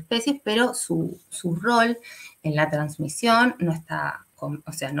representación de especies, pero su rol en la transmisión no está,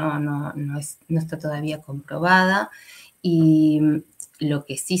 no está todavía comprobada, y lo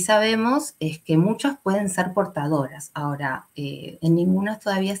que sí sabemos es que muchas pueden ser portadoras. Ahora, en ninguna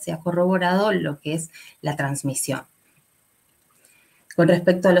todavía se ha corroborado lo que es la transmisión. Con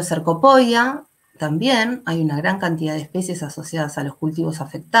respecto a los cercopoidea, también hay una gran cantidad de especies asociadas a los cultivos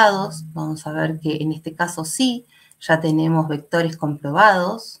afectados. Vamos a ver que en este caso sí, ya tenemos vectores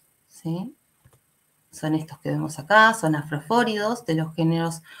comprobados, ¿sí? Son estos que vemos acá, son afrofóridos de los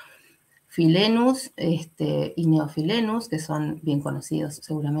géneros Filenus y Neophilenus, que son bien conocidos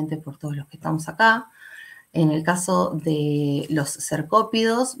seguramente por todos los que estamos acá. En el caso de los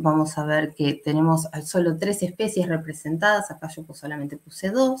cercópidos, vamos a ver que tenemos solo 3 especies representadas, acá yo solamente puse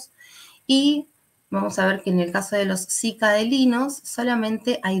 2, y vamos a ver que en el caso de los cicadelinos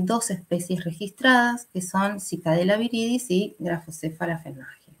solamente hay 2 especies registradas, que son Cicadella viridis y Graphocephala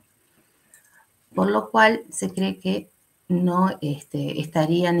fenagie. Por lo cual se cree que no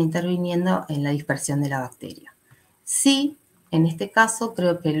estarían interviniendo en la dispersión de la bacteria. Sí, en este caso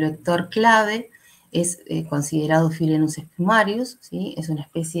creo que el vector clave es considerado Filenus espumarius, ¿sí? Es una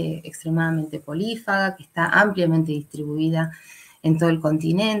especie extremadamente polífaga que está ampliamente distribuida en todo el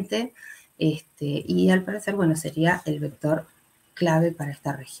continente, y al parecer, bueno, sería el vector clave para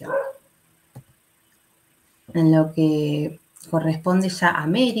esta región. En lo que corresponde ya a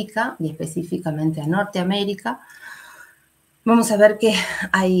América, y específicamente a Norteamérica, vamos a ver que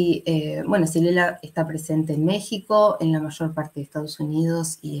hay, Xylella está presente en México, en la mayor parte de Estados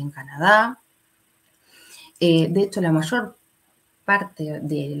Unidos y en Canadá. De hecho, la mayor parte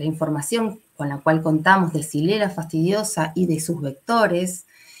de la información con la cual contamos de Xylella fastidiosa y de sus vectores,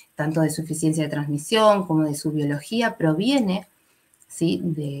 tanto de su eficiencia de transmisión como de su biología, proviene, ¿sí?,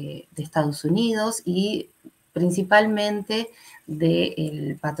 de Estados Unidos y principalmente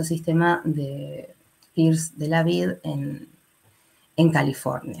del patosistema de Pierce de la vid en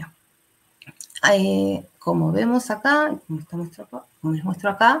California. Como vemos acá, como les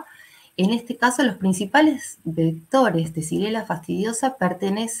muestro acá, en este caso los principales vectores de Xylella fastidiosa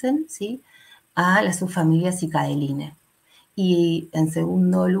pertenecen, ¿sí?, a la subfamilia Cicadeline. Y en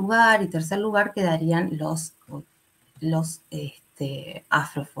segundo lugar y tercer lugar quedarían los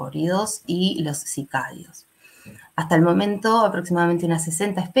afrofóridos y los cicádidos. Hasta el momento, aproximadamente unas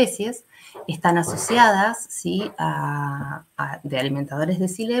 60 especies están asociadas, ¿sí?, de alimentadores de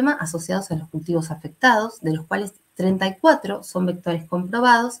xilema asociados a los cultivos afectados, de los cuales 34 son vectores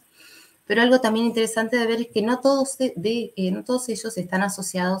comprobados, pero algo también interesante de ver es que no todos ellos están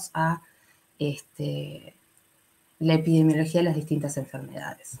asociados a la epidemiología de las distintas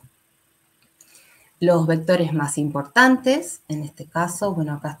enfermedades. Los vectores más importantes, en este caso,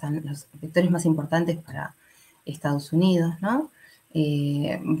 bueno, acá están los vectores más importantes para Estados Unidos, ¿no?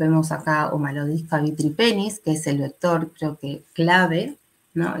 Vemos acá Humalodisca vitripenis, que es el vector, creo que clave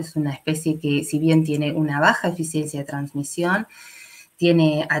 ¿no? Es una especie que, si bien tiene una baja eficiencia de transmisión,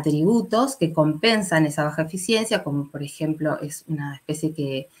 tiene atributos que compensan esa baja eficiencia, como por ejemplo es una especie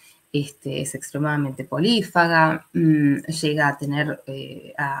que es extremadamente polífaga, llega a tener,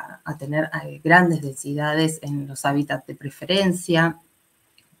 grandes densidades en los hábitats de preferencia,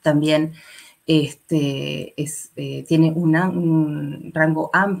 también tiene un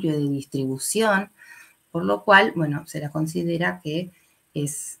rango amplio de distribución, por lo cual, bueno, se la considera que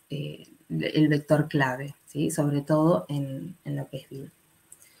es el vector clave, ¿sí? Sobre todo en lo que es vid.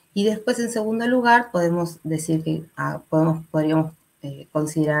 Y después, en segundo lugar, podemos decir que podríamos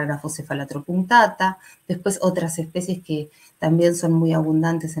considerar Graphocephalatro punctata, después otras especies que también son muy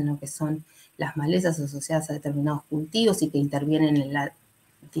abundantes en lo que son las malezas asociadas a determinados cultivos y que intervienen en la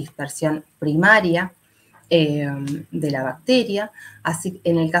dispersión primaria de la bacteria. Así,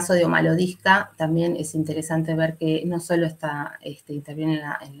 en el caso de Omalodisca, también es interesante ver que no solo interviene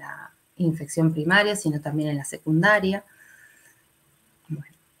en la infección primaria, sino también en la secundaria. Bueno,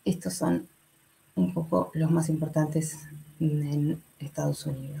 estos son un poco los más importantes en Estados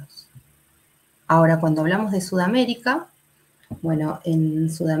Unidos. Ahora, cuando hablamos de Sudamérica, bueno,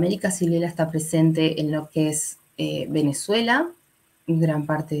 en Sudamérica Xylella está presente en lo que es Venezuela, gran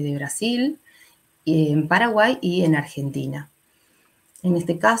parte de Brasil, en Paraguay y en Argentina. En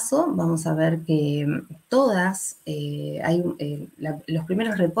este caso, vamos a ver que todas, los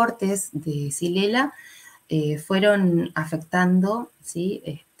primeros reportes de Xylella fueron afectando,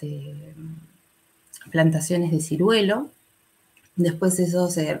 ¿sí? Plantaciones de ciruelo. Después eso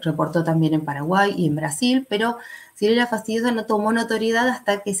se reportó también en Paraguay y en Brasil, pero Xylella fastidiosa no tomó notoriedad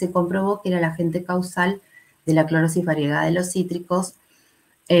hasta que se comprobó que era el agente causal de la clorosis variegada de los cítricos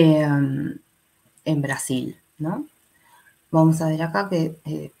en Brasil, ¿no? Vamos a ver acá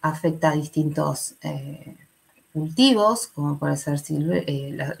que afecta a distintos cultivos, como puede ser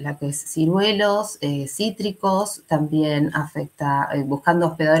la que es ciruelos, cítricos, también afecta, buscando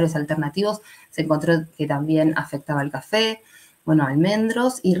hospedadores alternativos, se encontró que también afectaba al café, bueno,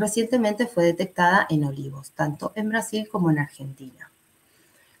 almendros, y recientemente fue detectada en olivos, tanto en Brasil como en Argentina.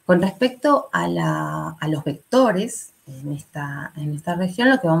 Con respecto a los vectores en esta región,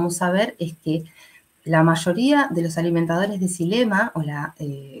 lo que vamos a ver es que la mayoría de los alimentadores de xilema,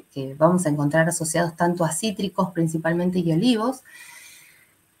 que vamos a encontrar asociados tanto a cítricos principalmente y olivos,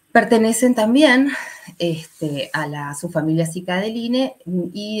 pertenecen también a la subfamilia Cicadeline,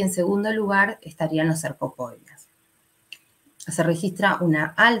 y en segundo lugar estarían los cercopoides. Se registra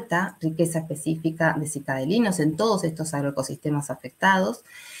una alta riqueza específica de cicadelinos en todos estos agroecosistemas afectados,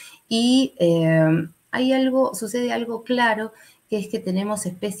 y sucede algo claro, que es que tenemos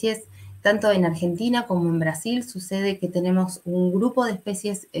especies, tanto en Argentina como en Brasil, sucede que tenemos un grupo de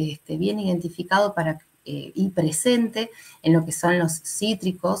especies bien identificado y presente en lo que son los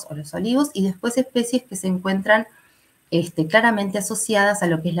cítricos o los olivos, y después especies que se encuentran claramente asociadas a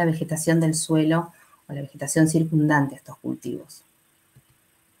lo que es la vegetación del suelo o la vegetación circundante a estos cultivos.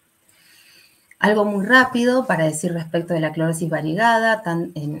 Algo muy rápido para decir respecto de la clorosis variegada,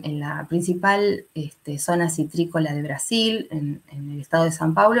 en la principal zona citrícola de Brasil, en el estado de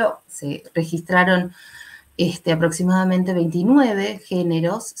São Paulo, se registraron aproximadamente 29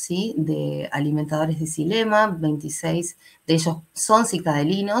 géneros, ¿sí?, de alimentadores de xilema, 26 de ellos son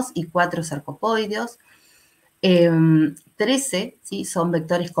cicadelinos y 4 cercopoideos. 13, ¿sí?, son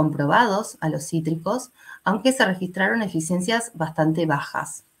vectores comprobados a los cítricos, aunque se registraron eficiencias bastante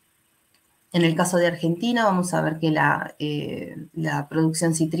bajas. En el caso de Argentina, vamos a ver que la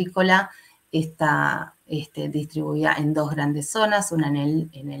producción citrícola está distribuida en dos grandes zonas, una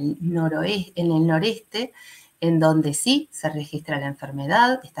en el noreste, en donde sí se registra la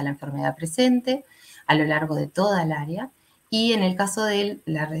enfermedad, está la enfermedad presente a lo largo de toda el área, y en el caso de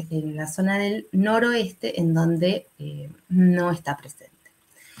la zona del noroeste, en donde no está presente.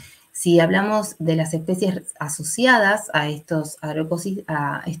 Si hablamos de las especies asociadas a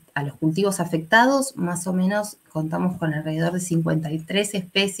los cultivos afectados, más o menos contamos con alrededor de 53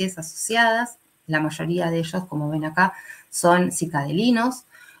 especies asociadas. La mayoría de ellos, como ven acá, son cicadelinos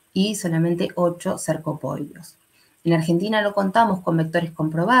y solamente 8 cercopoideos. En Argentina no contamos con vectores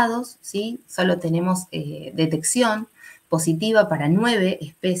comprobados, ¿sí? Solo tenemos detección positiva para 9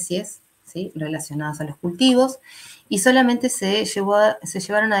 especies, ¿sí?, relacionadas a los cultivos, y solamente se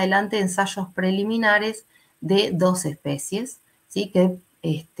llevaron adelante ensayos preliminares de 2 especies, ¿sí?, que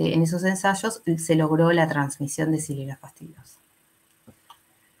en esos ensayos se logró la transmisión de Xylella fastidiosa.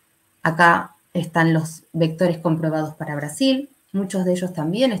 Acá están los vectores comprobados para Brasil, muchos de ellos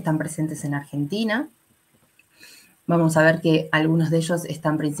también están presentes en Argentina. Vamos a ver que algunos de ellos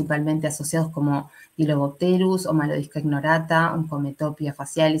están principalmente asociados como Dilobopterus, Omalodisca ignorata, Oncometopia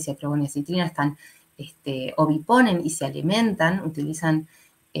facialis y Acrobonia citrina, están oviponen y se alimentan, utilizan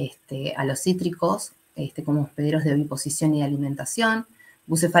a los cítricos como hospederos de oviposición y de alimentación.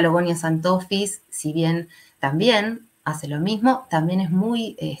 Bucephalogonia xanthophyis, si bien también hace lo mismo, también es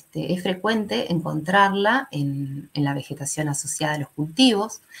frecuente encontrarla en la vegetación asociada a los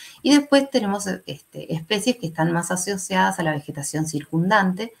cultivos. Y después tenemos especies que están más asociadas a la vegetación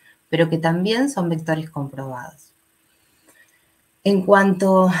circundante, pero que también son vectores comprobados. En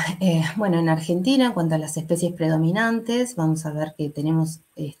cuanto, en Argentina, en cuanto a las especies predominantes, vamos a ver que tenemos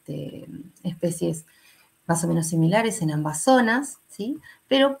especies más o menos similares en ambas zonas, ¿sí?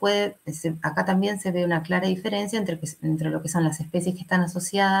 Pero acá también se ve una clara diferencia entre lo que son las especies que están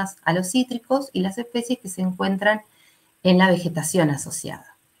asociadas a los cítricos y las especies que se encuentran en la vegetación asociada.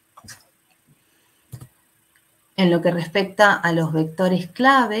 En lo que respecta a los vectores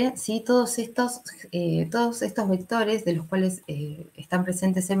clave, ¿sí? Todos estos vectores de los cuales están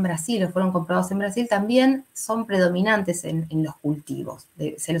presentes en Brasil o fueron comprobados en Brasil también son predominantes en los cultivos.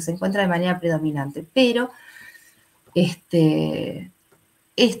 Se los encuentra de manera predominante, pero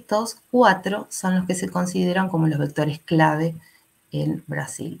estos 4 son los que se consideran como los vectores clave en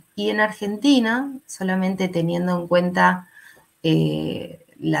Brasil. Y en Argentina, solamente teniendo en cuenta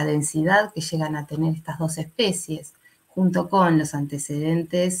la densidad que llegan a tener estas 2 especies, junto con los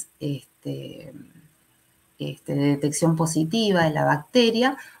antecedentes de detección positiva de la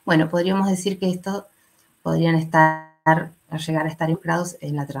bacteria, bueno, podríamos decir que estos podrían llegar a estar involucrados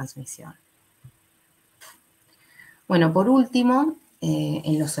en la transmisión. Bueno, por último,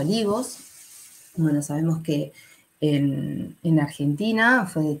 en los olivos, bueno, sabemos que en Argentina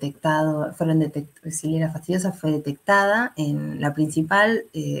Xylella fastidiosa fue detectada en la principal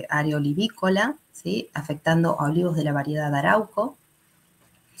área olivícola, ¿sí? Afectando a olivos de la variedad Arauco.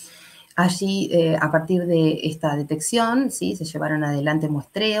 Allí, a partir de esta detección, ¿sí? Se llevaron adelante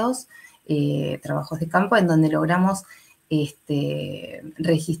muestreos, trabajos de campo, en donde logramos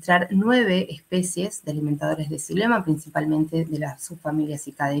registrar 9 especies de alimentadores de xilema, principalmente de la subfamilia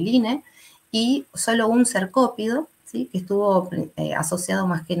Cicadeline, y solo un cercópido, ¿sí? Que estuvo asociado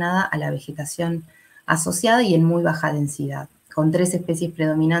más que nada a la vegetación asociada y en muy baja densidad, con 3 especies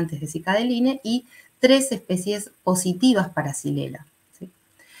predominantes de Cicadeline y 3 especies positivas para Xylella, ¿sí?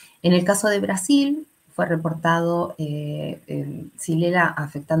 En el caso de Brasil, fue reportado Xylella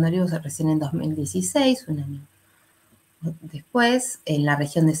afectando olivos recién en 2016, un año después, en la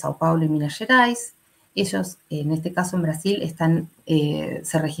región de Sao Paulo y Minas Gerais. Ellos, en este caso en Brasil,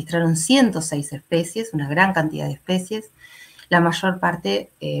 se registraron 106 especies, una gran cantidad de especies, la mayor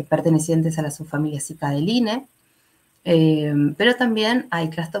parte pertenecientes a la subfamilia Cicadeline, pero también hay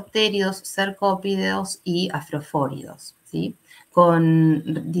clastopteridos, cercópidos y afrofóridos, ¿sí?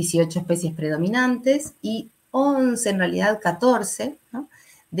 Con 18 especies predominantes y 11, en realidad 14, ¿no?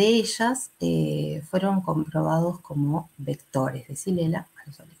 De ellas fueron comprobados como vectores de Xylella a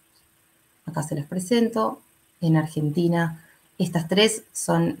los olivos. Acá se las presento. En Argentina, estas 3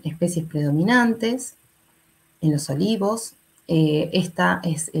 son especies predominantes en los olivos. Esta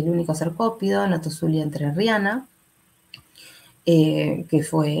es el único cercópido, Notosulia entrerriana, que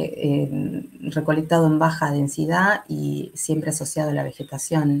fue recolectado en baja densidad y siempre asociado a la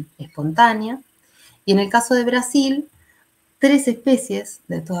vegetación espontánea. Y en el caso de Brasil, 3 especies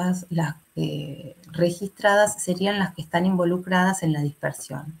de todas las registradas serían las que están involucradas en la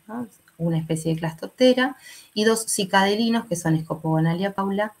dispersión, ¿no? Una especie de clastoptera y 2 cicadelinos, que son Scopogonalia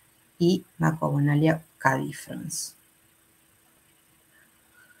paula y Macogonalia cadifrons.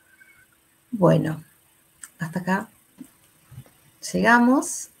 Bueno, hasta acá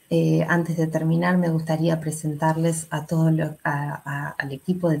llegamos. Antes de terminar, me gustaría presentarles a al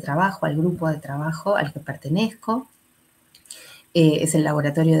equipo de trabajo, al grupo de trabajo al que pertenezco. Es el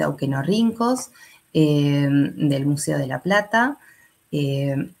laboratorio de auquenorrincos del Museo de La Plata.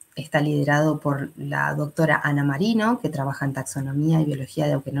 Está liderado por la doctora Ana Marino, que trabaja en taxonomía y biología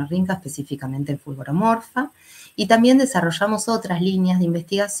de auquenorrinca, específicamente en fulgoromorfa. Y también desarrollamos otras líneas de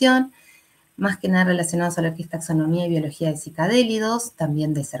investigación, más que nada relacionadas a lo que es taxonomía y biología de cicadélidos,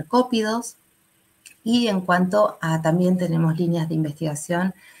 también de cercópidos. Y en cuanto a, también tenemos líneas de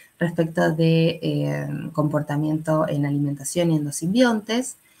investigación respecto de comportamiento en alimentación y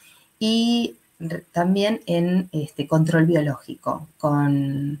endosimbiontes, y también en control biológico,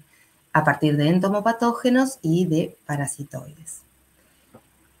 a partir de entomopatógenos y de parasitoides.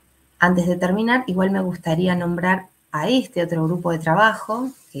 Antes de terminar, igual me gustaría nombrar a este otro grupo de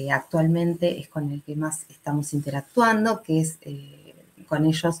trabajo, que actualmente es con el que más estamos interactuando, que es con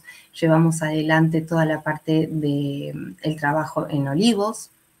ellos llevamos adelante toda la parte del trabajo en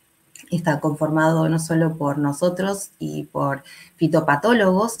olivos. Está conformado no solo por nosotros y por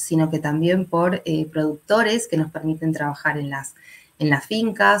fitopatólogos, sino que también por productores que nos permiten trabajar en las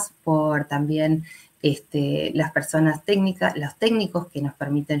fincas, por también las personas técnicas, los técnicos que nos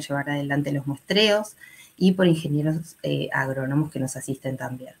permiten llevar adelante los muestreos y por ingenieros agrónomos que nos asisten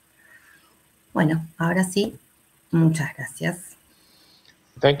también. Bueno, ahora sí, muchas gracias.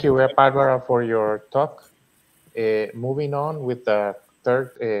 Thank you, Barbara, for your talk. Moving on with the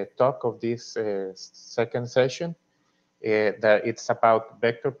third talk of this second session, that it's about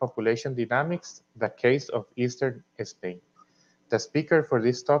vector population dynamics, the case of Eastern Spain. The speaker for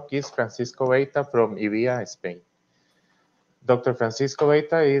this talk is Francisco Beitia from IVIA, Spain. Dr. Francisco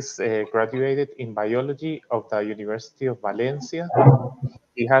Beitia is graduated in biology of the University of Valencia.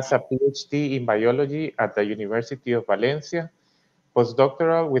 He has a PhD in biology at the University of Valencia,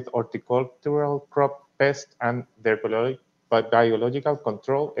 postdoctoral with horticultural crop pest and their biological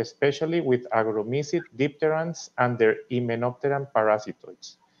control, especially with agromycete dipterans and their hymenopteran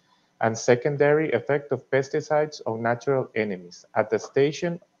parasitoids, and secondary effect of pesticides on natural enemies at the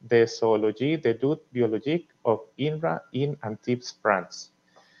station de Zoologie de Lutte Biologique of INRA in Antibes, France.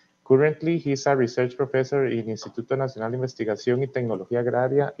 Currently, he is a research professor in Instituto Nacional de Investigación y Tecnología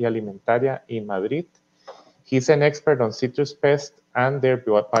Agraria y Alimentaria in Madrid. He's an expert on citrus pests and their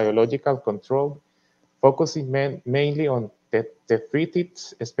biological control, focusing mainly on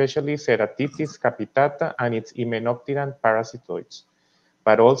tephritids, especially Ceratitis capitata and its hymenopteran parasitoids,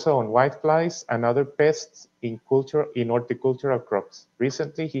 but also on whiteflies and other pests in horticultural crops.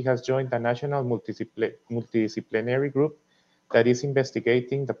 Recently, he has joined the national multidisciplinary group that is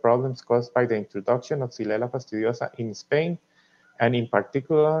investigating the problems caused by the introduction of Xylella fastidiosa in Spain, and in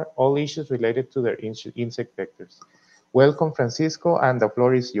particular, all issues related to their insect vectors. Welcome, Francisco, and the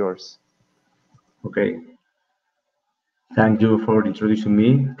floor is yours. Okay. Thank you for introducing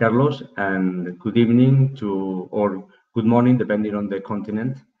me, Carlos, and good evening to, or good morning, depending on the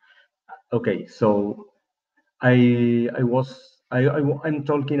continent. Okay, so I'm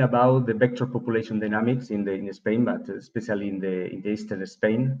talking about the vector population dynamics in Spain, but especially in the eastern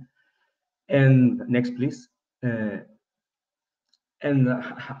Spain. And next, please. You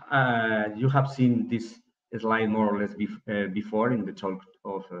have seen this slide more or less before in the talk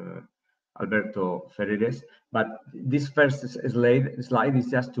of Alberto Fereres, but this first slide is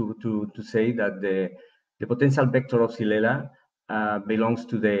just to say that the potential vector of Xylella belongs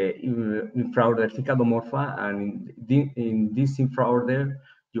to the infraorder Cicadomorpha, and in this infraorder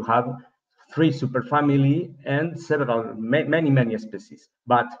you have 3 superfamily and many species.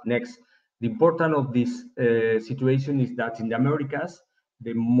 But next, the importance of this situation is that in the Americas,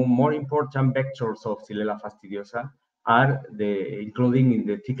 the more important vectors of Xylella fastidiosa are including in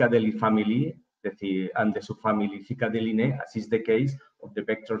the Cicadeli family and the subfamily Cicadelinae, as is the case of the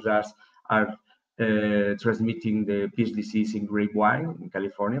vectors that are transmitting the peach disease in grape vine in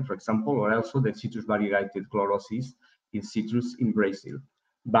California, for example, or also the citrus variegated chlorosis in citrus in Brazil.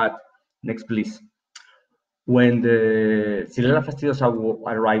 But next, please. When the Xylella fastidiosa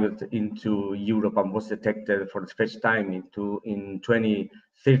arrived into Europe and was detected for the first time in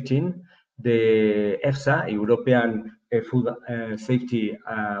 2013, the EFSA, European Food Safety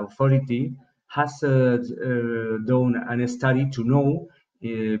Authority, has done a study to know,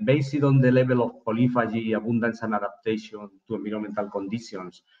 based on the level of polyphagy, abundance and adaptation to environmental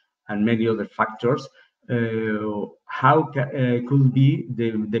conditions, and many other factors, how could be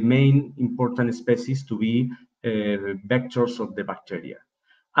the main important species to be vectors of the bacteria.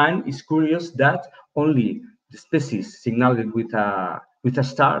 And it's curious that only the species signaled with a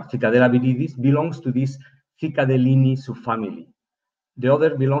star, Cicadella viridis, belongs to this Cicadelini subfamily. The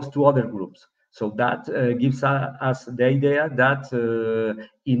other belongs to other groups. So that gives us the idea that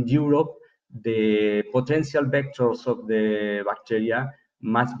in Europe, the potential vectors of the bacteria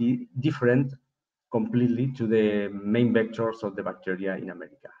must be different completely to the main vectors of the bacteria in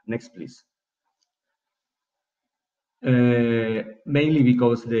America. Next, please. Mainly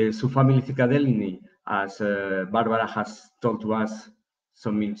because the subfamily Cicadelinae, as Barbara has told to us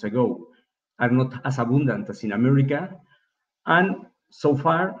some minutes ago, are not as abundant as in America. And so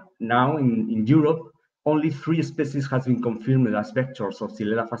far, now in Europe, only 3 species has been confirmed as vectors of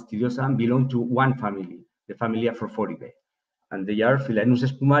Xylella fastidiosa and belong to one family, the family Afrophoridae. And they are Philaenus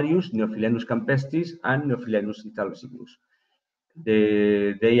spumarius, Neophilenus campestris, and Neophilenus italosignus.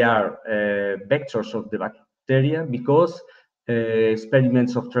 They are vectors of the bacteria because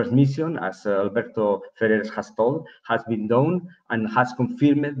experiments of transmission, as Alberto Fereres has told, has been done and has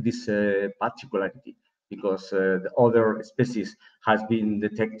confirmed this particularity. because the other species has been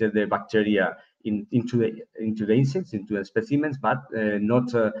detected the bacteria into the insects, into the specimens, but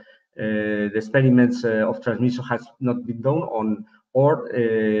not the experiments of transmission has not been done on, or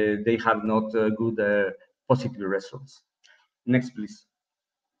they have not good positive results. Next, please.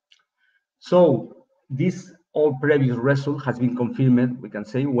 So this all previous result has been confirmed, we can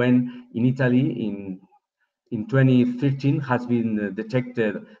say, when in Italy in 2013 has been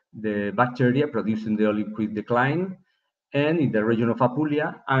detected the bacteria producing the olive quid decline, and in the region of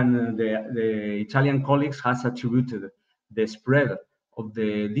Apulia, and the Italian colleagues has attributed the spread of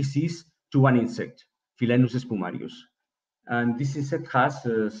the disease to one insect, Philaenus spumarius. And this insect has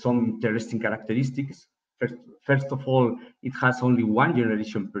some interesting characteristics. First of all, it has only one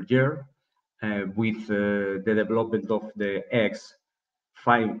generation per year, with the development of the eggs,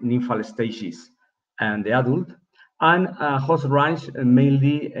 5 nymphal stages, and the adult, and a host range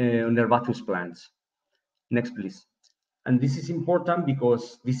mainly on herbaceous plants. Next, please. And this is important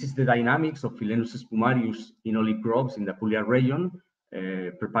because this is the dynamics of Philaenus spumarius in olive groves in the Apulia region,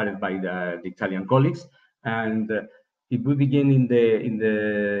 prepared by the Italian colleagues. And if we begin in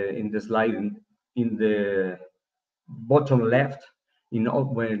the slide in the bottom left,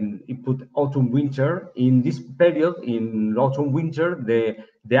 when you put autumn winter, in this period in autumn winter, the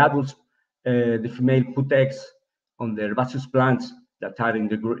adults, the female put eggs on the herbaceous plants that are in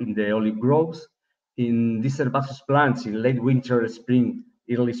the olive groves. In these herbaceous plants, in late winter, spring,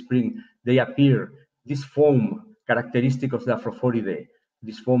 early spring, they appear this foam characteristic of the Afrophoridae,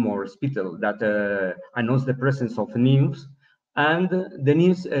 this foam or spittle that announces the presence of nymphs, and the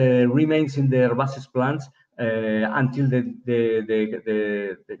nymphs remains in the herbaceous plants until the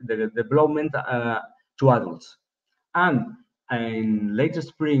development to adults. And in late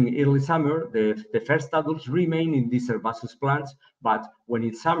spring, early summer, the first adults remain in these herbaceous plants, but when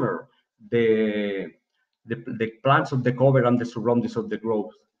in summer, the plants of the cover and the surroundings of the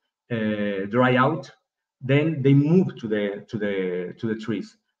growth dry out, then they move to the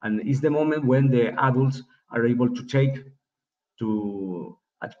trees, and it's the moment when the adults are able to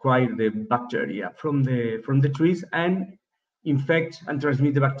acquire the bacteria from the trees and infect and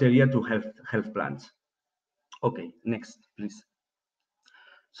transmit the bacteria to health plants. Okay, next, please.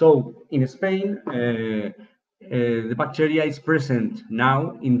 So in Spain, the bacteria is present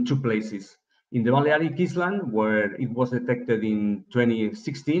now in 2 places. In the Balearic Island, where it was detected in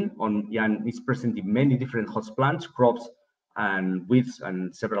 2016, and it's present in many different host plants, crops, and weeds,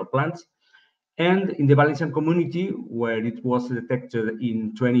 and several plants. And in the Valencian community, where it was detected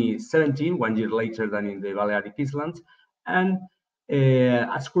in 2017, 1 year later than in the Balearic Islands, and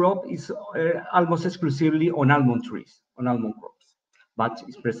as crop is almost exclusively on almond trees, on almond crops, but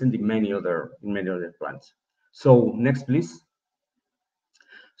it's present in many other plants. So next, please.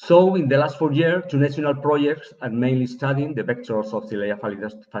 So in the last 4 years, 2 national projects are mainly studying the vectors of Xylella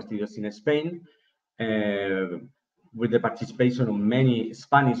fastidiosa in Spain, with the participation of many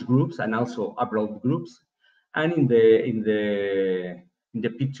Spanish groups and also abroad groups. And in the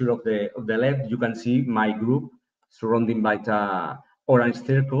picture of the left, you can see my group surrounding by the orange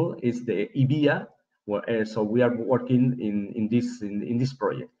circle is the IVIA. So we are working in this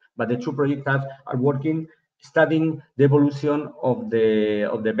project. But the 2 projects are working studying the evolution of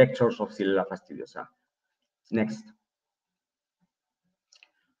the vectors of Xylella fastidiosa. Next.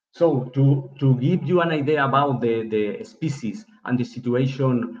 So to give you an idea about the species and the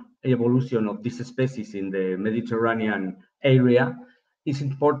situation evolution of this species in the Mediterranean area, it's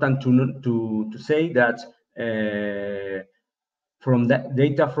important to say that from the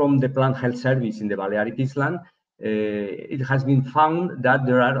data from the Plant Health Service in the Balearic Island, it has been found that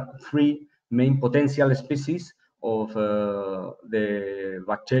there are 3 main potential species of the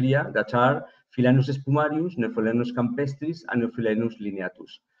bacteria that are Philaenus spumarius, Neophylaenus campestris, and Neophylaenus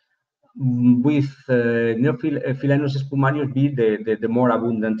lineatus, with Philaenus spumarius be the more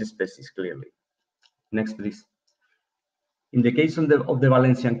abundant species, clearly. Next, please. In the case of the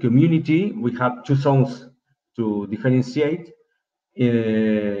Valencian community, we have 2 zones to differentiate.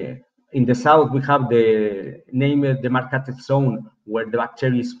 In the south, we have the named demarcated zone where the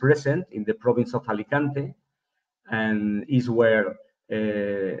bacteria is present in the province of Alicante, and is where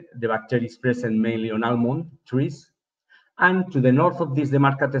the bacteria is present mainly on almond trees. And to the north of this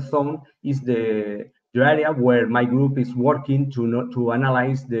demarcated zone is the area where my group is working to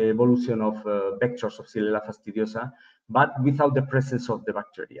analyze the evolution of vectors of Xylella fastidiosa, but without the presence of the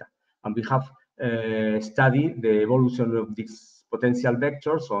bacteria. And we have studied the evolution of these potential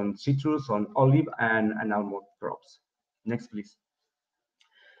vectors on citrus, on olive, and almond crops. Next, please.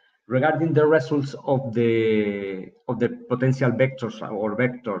 Regarding the results of the potential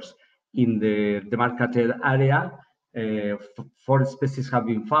vectors in the demarcated area, 4 species have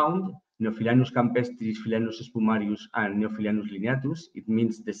been found: Neophylanus campestris, Phylaenus spumarius, and Neophylanus lineatus. It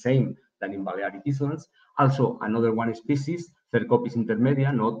means the same than in Balearic Islands. Also, another one species, Cercopis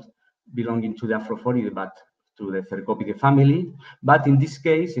intermedia, not belonging to the Afrophoridae, but to the Cercopidae family. But in this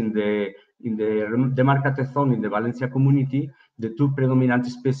case, in the demarcated zone in the Valencia community, the 2 predominant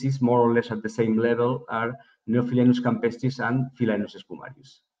species, more or less at the same level, are Neophylanus campestris and Phylaenus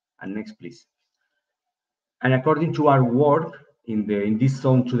spumarius. And next, please. And according to our work in this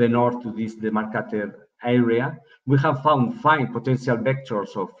zone to the north, to this demarcated area, we have found 5 potential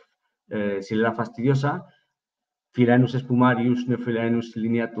vectors of Xylella fastidiosa, Phylaenus spumarius, Neophylanus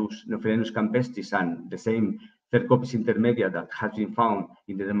lineatus, Neophylanus campestris, and the same Cercopis intermedia that has been found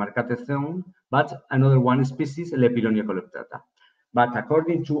in the demarcated zone, but another one species, Lepilonia colectata. But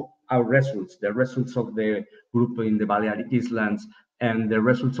according to our results, the results of the group in the Balearic Islands, and the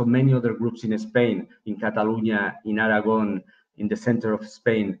results of many other groups in Spain, in Catalonia, in Aragon, in the center of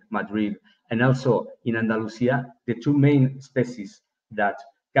Spain, Madrid, and also in Andalusia, the 2 main species that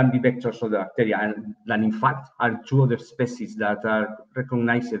can be vectors of the bacteria, and that in fact are 2 other species that are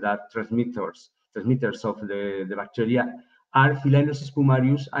recognized as transmitters of the bacteria, are Phylaenus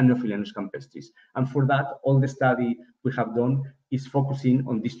spumarius and Neophylanus campestris. And for that, all the study we have done is focusing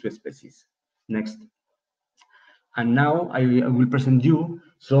on these 2 species. Next. And now I will present you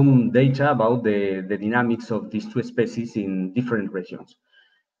some data about the dynamics of these 2 species in different regions.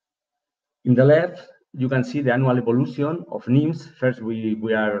 In the left, you can see the annual evolution of nymphs. First,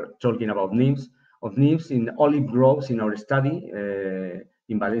 we are talking about nymphs in olive groves in our study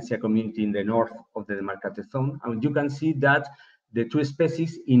in Valencia community in the north of the demarcated zone. And you can see that the 2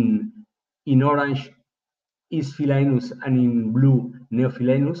 species in orange is Phylaenus and in blue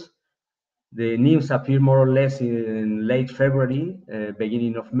Neophylanus. The nymphs appear more or less in late February,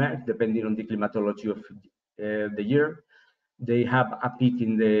 beginning of March, depending on the climatology of the year. They have a peak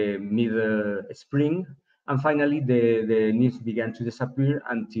in the mid-spring, and finally the nymphs began to disappear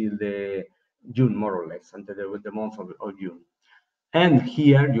until the June, more or less, until the month of June. And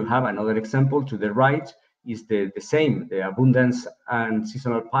here you have another example to the right, is the same, the abundance and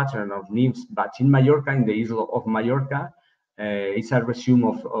seasonal pattern of nymphs, but in Mallorca, in the isle of Mallorca. It's a resume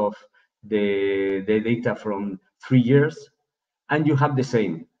of the data from 3 years, and you have the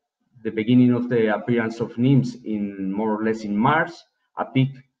same. The beginning of the appearance of nymphs in more or less in March, a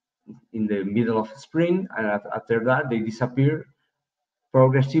peak in the middle of spring, and after that they disappear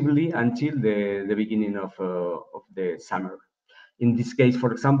progressively until the beginning of the summer. In this case,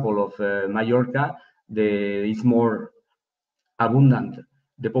 for example, of Mallorca, it's more abundant,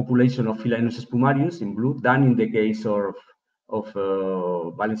 the population of Phylaenus spumarius in blue, than in the case of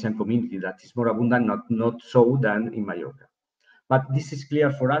Valencian community, that is more abundant, not so than in Mallorca. But this is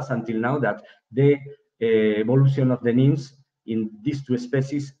clear for us until now that the evolution of the nymphs in these 2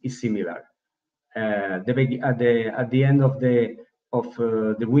 species is similar. At the end of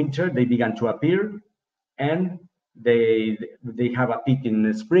the winter, they began to appear, and they have a peak in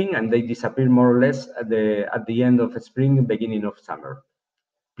the spring, and they disappear more or less at the end of spring, beginning of summer.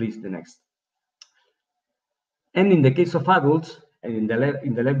 Please, the next. And in the case of adults, and in the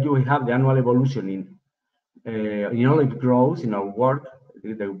left you have the annual evolution in olive groves in our work,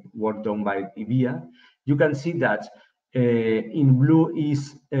 the work done by IVIA. You can see that in blue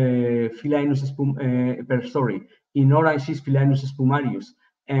is in orange is Phylaenus spumarius,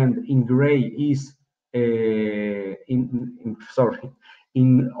 and in gray is in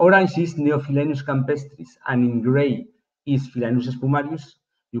orange is Neophylanus campestris, and in gray is Phylaenus spumarius.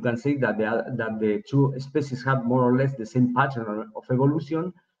 You can see that the 2 species have more or less the same pattern of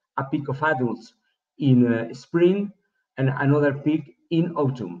evolution, a peak of adults in spring and another peak in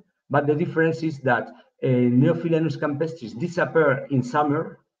autumn. But the difference is that Neophylanus campestris disappear in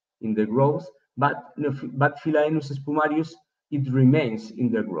summer in the growth, but Phylaenus spumarius, it remains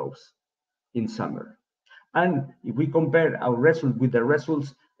in the growth in summer. And if we compare our results with the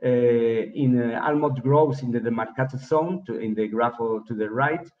results in almond groves in the demarcated zone, in the graph to the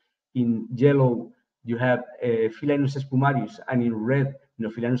right, in yellow you have Phylaenus spumarius, and in red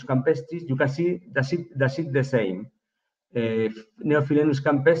Neophylanus campestris, you can see that's it the same. Neophylanus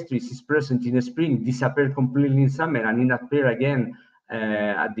campestris is present in spring, disappear completely in summer, and it appear again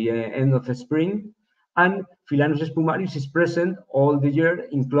at the end of the spring. And Phylaenus spumarius is present all the year,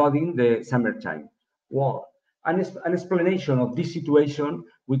 including the summertime. Well, an explanation of this situation,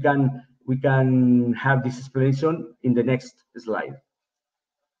 we can have this explanation in the next slide.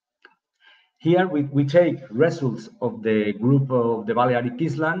 Here we take results of the group of the Balearic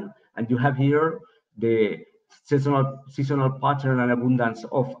Island, and you have here the seasonal pattern and abundance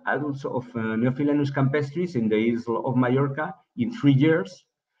of adults of Neophylenus campestris in the isle of Mallorca in 3 years.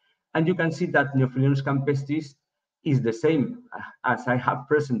 And you can see that Neophylenus campestris is the same as I have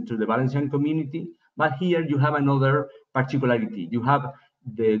present to the Valencian community, but here you have another particularity. You have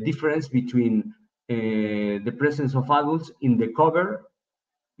the difference between the presence of adults in the cover,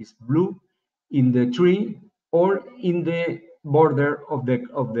 is blue, in the tree, or in the border of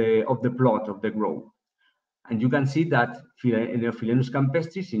the plot of the grove. And you can see that Neophylenus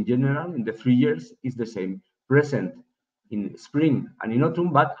campestris in general in the 3 years is the same, present in spring and in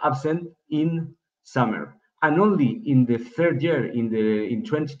autumn, but absent in summer. And only in the 3rd year, in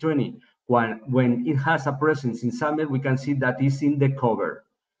 2020, when it has a presence in summer, we can see that it's in the cover.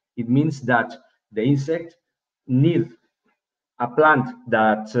 It means that the insect needs a plant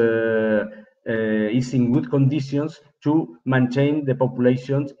that is in good conditions to maintain the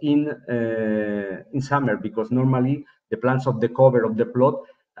populations in summer, because normally the plants of the cover of the plot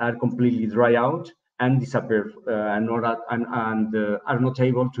are completely dry out and disappear and are not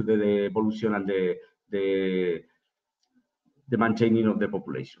able to the evolution and the maintaining of the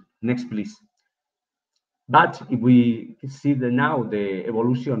population. Next, please. But if we see now the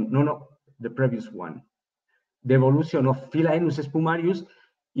evolution, the previous one. The evolution of Philaenus spumarius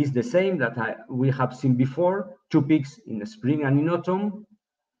is the same that we have seen before, 2 peaks in the spring and in autumn.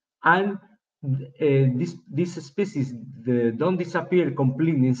 And these species don't disappear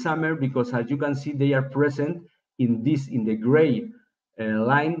completely in summer, because as you can see, they are present in the gray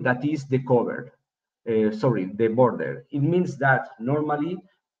line that is the cover, the border. It means that normally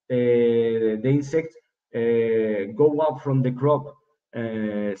the insects go out from the crop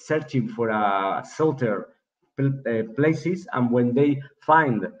searching for a shelter places, and when they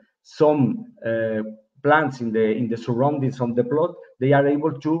find some plants in the surroundings of the plot, they are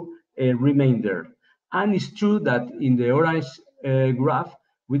able to remain there. And it's true that in the orange graph,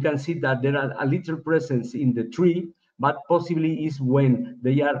 we can see that there are a little presence in the tree, but possibly is when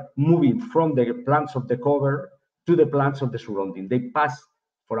they are moving from the plants of the cover to the plants of the surrounding. They pass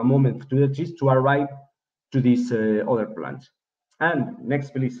for a moment to the trees to arrive to these other plants. And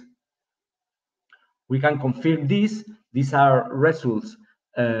next, please. We can confirm this. These are results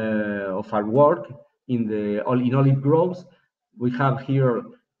of our work in olive groves. We have here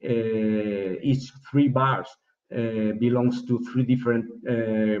each 3 bars belongs to 3 different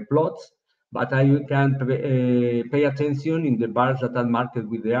plots, but I can pay attention in the bars that are marked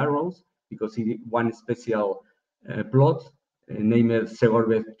with the arrows, because it's one special plot named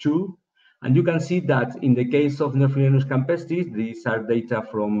Segorbe 2. And you can see that in the case of Neophylenus campestris, these are data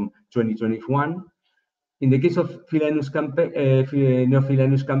from 2021. In the case of Neophylenus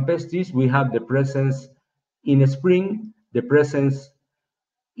campestris, we have the presence in spring, the presence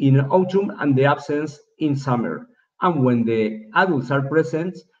in autumn, and the absence in summer. And when the adults are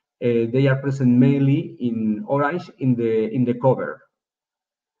present, they are present mainly in orange in the cover.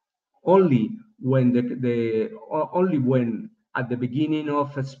 Only when at the beginning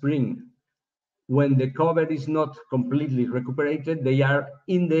of spring, when the cover is not completely recuperated, they are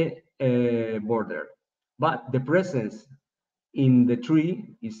in the border. But the presence in the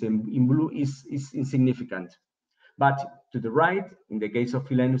tree is in blue is insignificant. But to the right, in the case of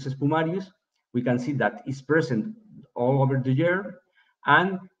Philaenus spumarius, we can see that it's present all over the year,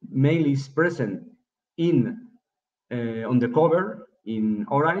 and mainly is present on the cover in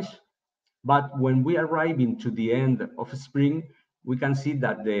orange. But when we arrive into the end of spring, we can see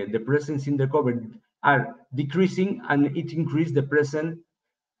that the presence in the cover are decreasing, and it increased the presence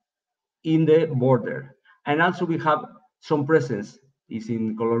in the border. And also we have some presence, is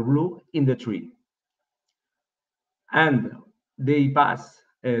in color blue, in the tree. And they pass,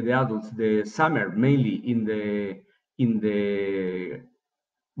 the adults, the summer mainly in the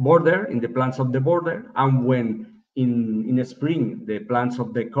border, in the plants of the border, and when in the spring the plants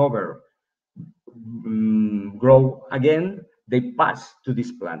of the cover grow again, they pass to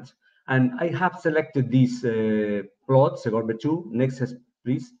these plants. And I have selected this plot, Segorbe 2, next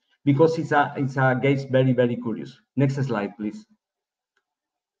please, because it's a case very, very curious. Next slide, please.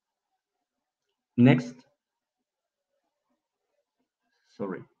 Next.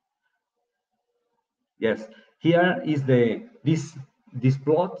 Sorry. Yes, here is this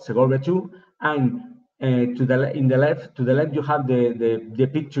plot, Segorbe 2, and to the left you have the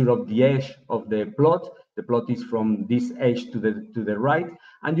picture of the edge of the plot. The plot is from this edge to the right,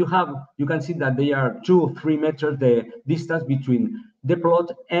 and you can see that they are 2 or 3 meters the distance between the plot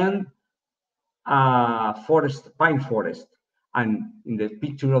and pine forest. And in the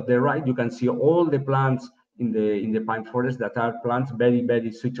picture of the right, you can see all the plants in the pine forest that are plants very,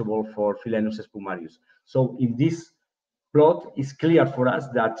 very suitable for Philaenus spumarius. So in this plot, it's clear for us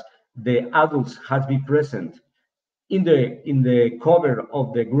that the adults have been present in the cover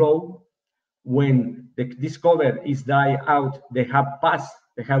of the grove. When this cover is died out, they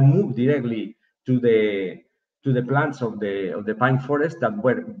have moved directly to the plants of the pine forest that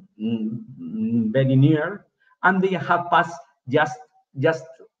were very near, and they have passed just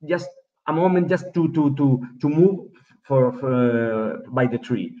a moment just to move by the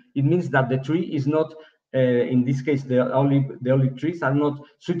tree. It means that the tree is not, in this case, the olive trees are not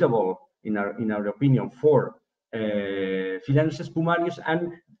suitable in our opinion for Phyllanthus spumarius,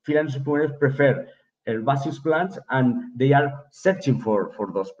 and Phyllanthus spumarius prefer herbaceous plants, and they are searching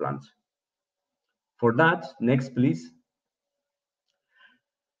for those plants. For that, next please.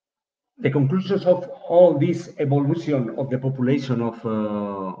 The conclusions of all this evolution of the population of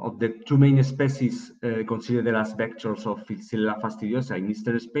the two main species considered as vectors of Xylella fastidiosa in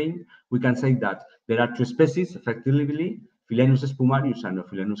eastern Spain, we can say that there are two species, effectively, Phyllanthus spumarius and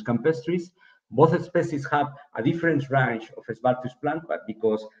Phyllanthus campestris. Both species have a different range of herbaceous plant, but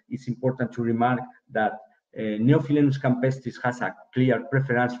because it's important to remark that Neophyllanthus campestris has a clear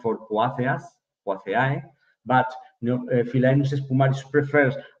preference for Poaceae, but Phyllanthus spumarius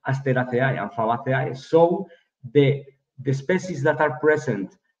prefers Asteraceae and Fabaceae. So the species that are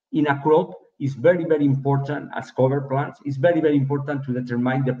present in a crop is very, very important as cover plants. It's very, very important to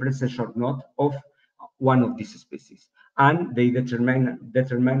determine the presence or not of one of these species. And they determine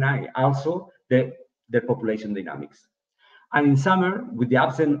also the population dynamics. And in summer, with the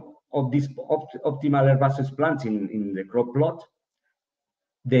absence of these optimal herbaceous plants in the crop plot,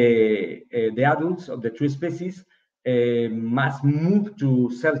 the adults of the two species must move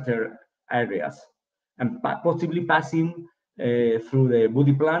to shelter areas and possibly passing through the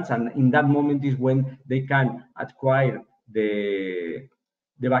woody plants, and in that moment is when they can acquire the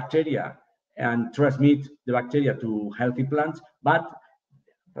bacteria and transmit the bacteria to healthy plants. But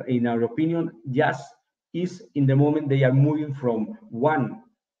in our opinion, just is in the moment they are moving from one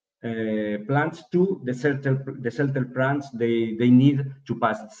plants to the shelter plants they need to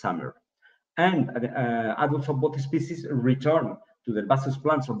pass the summer. And adults of both species return to the herbaceous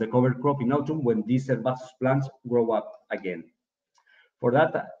plants of the cover crop in autumn when these herbaceous plants grow up again. For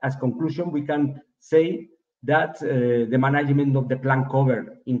that, as conclusion, we can say that the management of the plant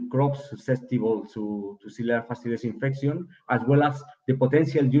cover in crops susceptible to Xylella fastidiosa infection, as well as the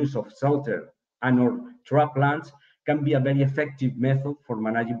potential use of shelter and or trap plants, can be a very effective method for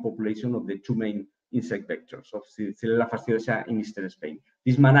managing population of the two main insect vectors of Xylella fastidiosa in eastern Spain.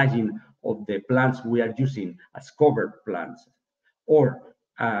 This managing of the plants we are using as cover plants or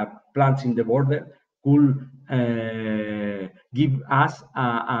plants in the border could give us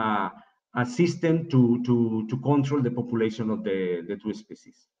a system to control the population of the two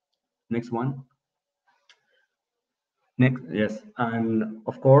species. Next one. Next, yes, and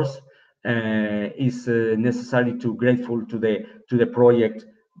of course, is necessary to grateful to the project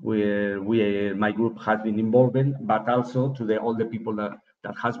where my group has been involved in, but also to all the people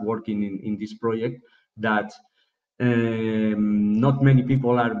that has working in this project. That not many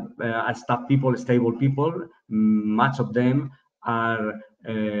people are staff people, stable people. Much of them are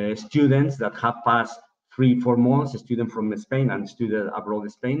students that have passed 3-4 months, students from Spain and students abroad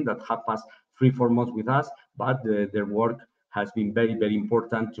Spain that have passed 3-4 months with us, but their work has been very, very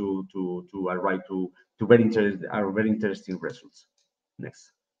important to arrive to very interesting results.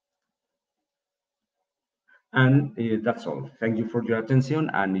 Next. And that's all. Thank you for your attention.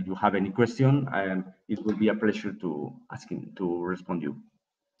 And if you have any question, it will be a pleasure to respond you.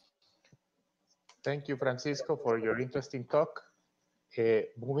 Thank you, Francisco, for your interesting talk.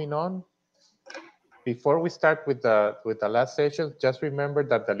 Moving on. Before we start with the last session, just remember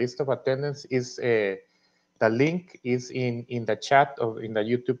that the list of attendance is the link is in the chat in the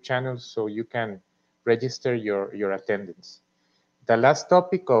YouTube channel, so you can register your attendance. The last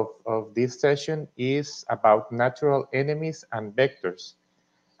topic of this session is about natural enemies and vectors.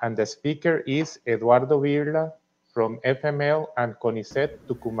 And the speaker is Eduardo Virla from FML and CONICET,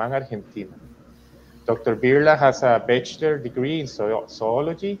 Tucumán, Argentina. Dr. Virla has a bachelor degree in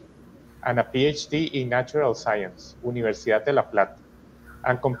zoology and a PhD in natural science, Universidad de La Plata,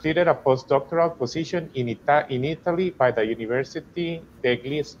 and completed a postdoctoral position in Italy by the University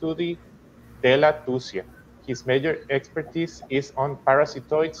degli Studi della Tuscia. His major expertise is on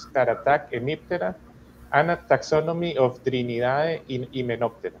parasitoids that attack Hemiptera and a taxonomy of Drinidae in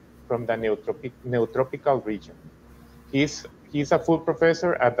Hymenoptera from the neotropical region. He's a full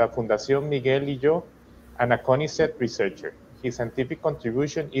professor at the Fundación Miguel Lillo and a CONICET researcher. His scientific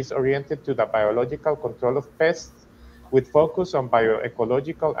contribution is oriented to the biological control of pests with focus on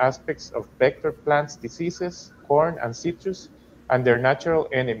bioecological aspects of vector plants diseases, corn and citrus, and their natural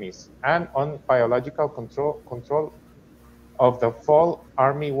enemies, and on biological control of the fall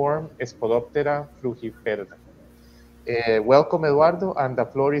armyworm Spodoptera frugiperda. Welcome, Eduardo, and the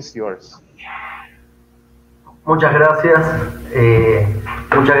floor is yours. Muchas gracias,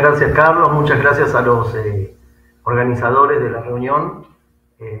 Carlos, muchas gracias a los organizadores de la reunión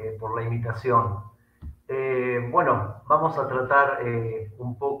por la invitación. Bueno, vamos a tratar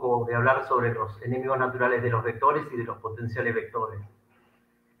un poco de hablar sobre los enemigos naturales de los vectores y de los potenciales vectores.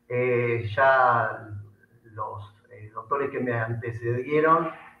 Ya los doctores que me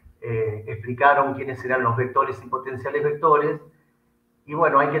antecedieron explicaron quiénes eran los vectores y potenciales vectores. Y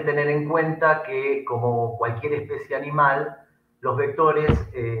bueno, hay que tener en cuenta que, como cualquier especie animal, los vectores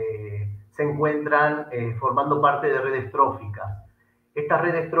se encuentran formando parte de redes tróficas. En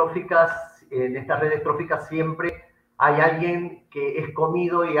estas redes tróficas siempre hay alguien que es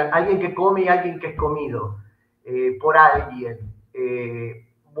comido, y alguien que come y alguien que es comido por alguien.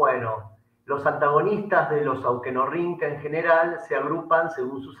 Bueno, los antagonistas de los auquenorrinca en general se agrupan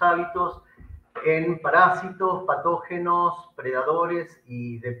según sus hábitos en parásitos, patógenos, predadores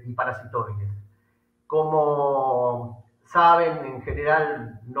y parasitoides. Como saben, en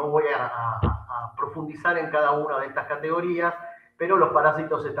general no voy a profundizar en cada una de estas categorías, pero los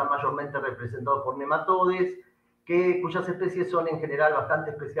parásitos están mayormente representados por nematodes, cuyas especies son en general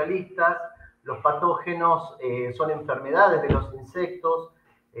bastante especialistas. Los patógenos son enfermedades de los insectos,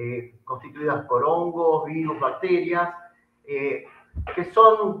 constituidas por hongos, virus, bacterias, que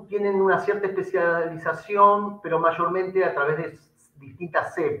tienen una cierta especialización, pero mayormente a través de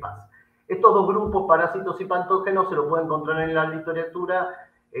distintas cepas. Estos dos grupos, parásitos y patógenos, se lo pueden encontrar en la literatura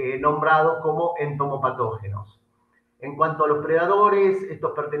nombrados como entomopatógenos. En cuanto a los predadores,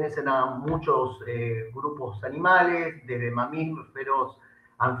 estos pertenecen a muchos grupos animales, desde mamíferos,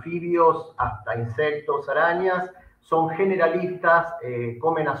 anfibios, hasta insectos, arañas. Son generalistas,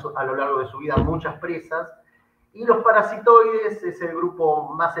 comen a lo largo de su vida muchas presas. Y los parasitoides es el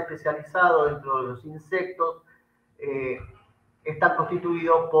grupo más especializado dentro de los insectos. Están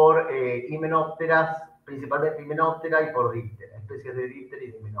constituidos por himenópteras, principalmente himenóptera, y por díptera, especies de díptera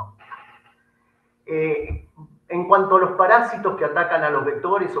y de himenóptera. En cuanto a los parásitos que atacan a los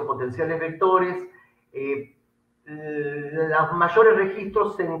vectores o potenciales vectores, los mayores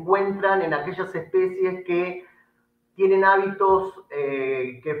registros se encuentran en aquellas especies que tienen hábitos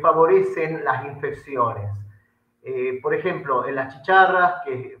que favorecen las infecciones. Por ejemplo, en las chicharras,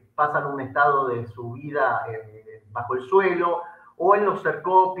 que pasan un estado de su vida bajo el suelo, o en los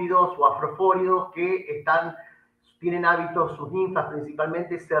cercópidos o afrofóridos, que tienen hábitos, sus ninfas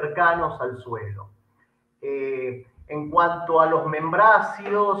principalmente, cercanos al suelo. En cuanto a los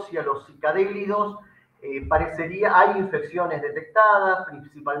membráceos y a los cicadélidos, hay infecciones detectadas,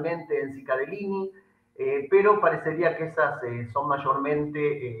 principalmente en Cicadelini, pero parecería que esas son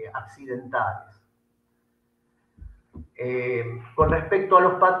mayormente accidentales. Con respecto a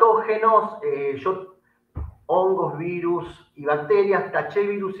los patógenos, hongos, virus y bacterias, taché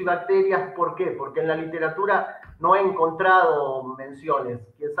virus y bacterias. ¿Por qué? Porque en la literatura no he encontrado menciones.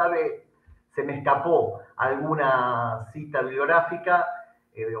 Quién sabe, se me escapó alguna cita bibliográfica,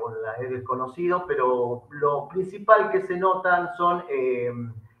 o la he desconocido, pero lo principal que se notan son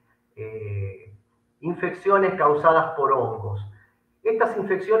infecciones causadas por hongos. Estas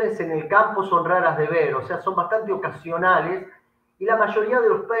infecciones en el campo son raras de ver, o sea, son bastante ocasionales, y la mayoría de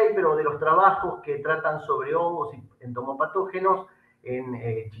los papers o de los trabajos que tratan sobre hongos y entomopatógenos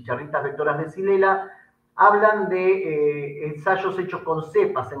en chicharritas vectoras de Xylella hablan de ensayos hechos con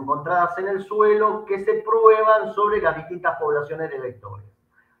cepas encontradas en el suelo que se prueban sobre las distintas poblaciones de vectores.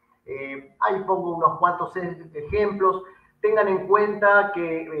 Ahí pongo unos cuantos ejemplos. Tengan en cuenta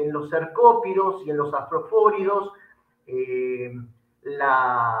que en los cercópidos y en los afrofóridos,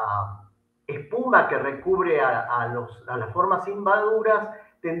 la espuma que recubre a las formas inmaduras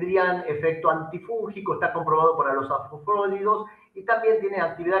tendrían efecto antifúngico, está comprobado para los afrofóridos, y también tiene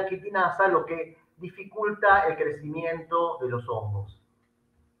actividad quitinasa, lo que dificulta el crecimiento de los hongos.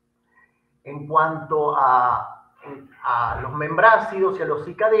 En cuanto a los membráceos y a los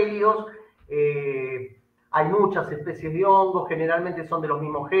cicadélidos, hay muchas especies de hongos, generalmente son de los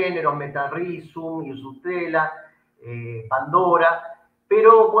mismos géneros, Metarrhizum, Iusutela, Pandora,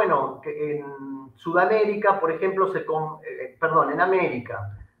 pero bueno, en Sudamérica, por ejemplo, en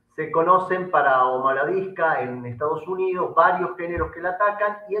América, se conocen para Omaladisca en Estados Unidos varios géneros que la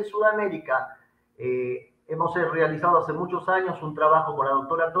atacan, y en Sudamérica hemos realizado hace muchos años un trabajo con la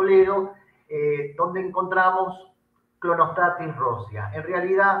doctora Toledo, donde encontramos Clonostatis rosea. En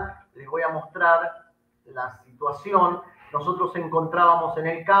realidad, les voy a mostrar la situación, nosotros encontrábamos en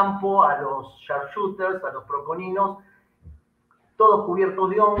el campo a los sharpshooters, a los proconinos, todos cubiertos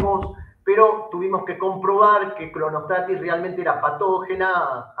de hongos, pero tuvimos que comprobar que clonostatis realmente era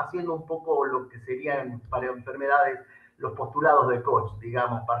patógena, haciendo un poco lo que serían para enfermedades los postulados de Koch,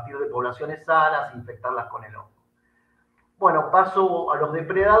 digamos, partir de poblaciones sanas e infectarlas con el hongo. Bueno, paso a los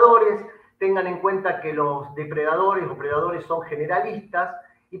depredadores. Tengan en cuenta que los depredadores son generalistas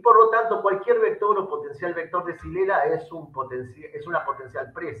y por lo tanto cualquier vector o potencial vector de Xylella es una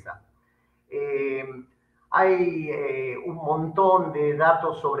potencial presa. Hay un montón de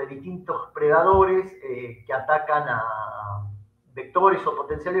datos sobre distintos predadores que atacan a vectores o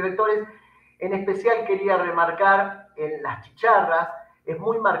potenciales vectores. En especial quería remarcar en las chicharras, es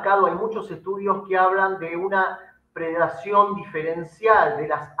muy marcado, hay muchos estudios que hablan de una predación diferencial de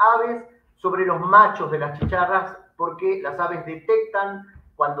las aves sobre los machos de las chicharras, porque las aves detectan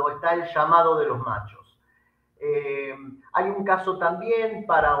cuando está el llamado de los machos. Hay un caso también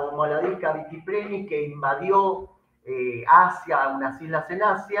para Homoladisca vitipreni que invadió Asia, unas islas en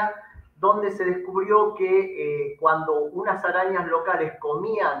Asia, donde se descubrió que cuando unas arañas locales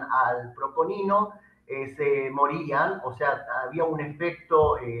comían al proconino, se morían, o sea, había un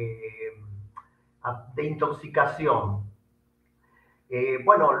efecto de intoxicación.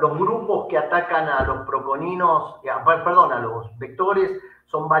 Bueno, los grupos que atacan a los proconinos, perdón, a los vectores,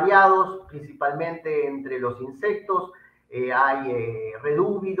 son variados, principalmente entre los insectos. Hay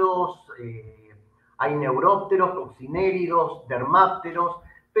redúvidos, hay neurópteros, coccinéridos, dermápteros,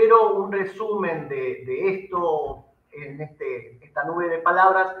 pero un resumen de esto, en esta nube de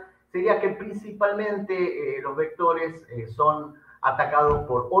palabras, sería que principalmente los vectores son atacados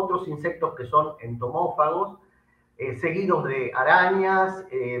por otros insectos que son entomófagos, seguidos de arañas,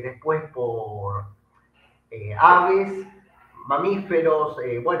 después por aves, mamíferos,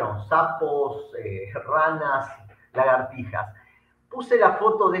 bueno, sapos, ranas, lagartijas. Puse la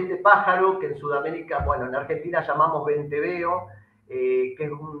foto de este pájaro que en Sudamérica, bueno, en Argentina llamamos venteveo, que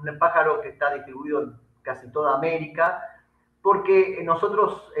es un pájaro que está distribuido en casi toda América, porque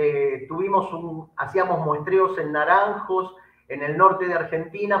nosotros hacíamos muestreos en naranjos en el norte de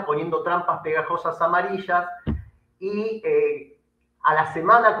Argentina, poniendo trampas pegajosas amarillas, y a la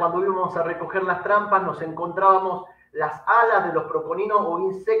semana, cuando íbamos a recoger las trampas, nos encontrábamos las alas de los proconinos o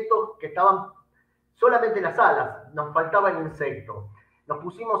insectos que estaban, solamente las alas, nos faltaba el insecto. Nos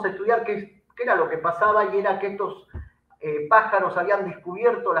pusimos a estudiar qué era lo que pasaba, y era que estos pájaros habían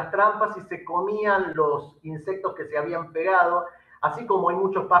descubierto las trampas y se comían los insectos que se habían pegado, así como hay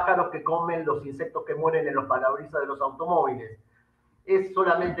muchos pájaros que comen los insectos que mueren en los parabrisas de los automóviles. Es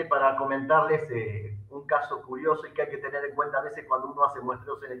solamente para comentarles un caso curioso y que hay que tener en cuenta a veces cuando uno hace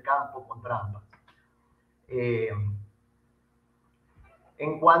muestreos en el campo con trampas.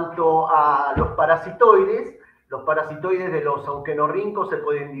 En cuanto a los parasitoides de los auquenorrincos se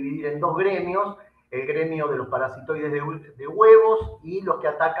pueden dividir en dos gremios: el gremio de los parasitoides de huevos y los que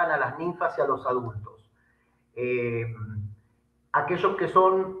atacan a las ninfas y a los adultos. Aquellos que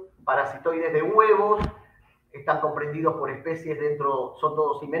son parasitoides de huevos están comprendidos por especies son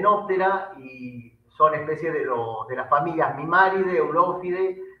todos himenóptera y son especies de las familias Mimáride,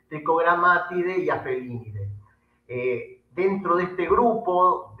 Eurófide, Trichogrammatide y Afelínide. Dentro de este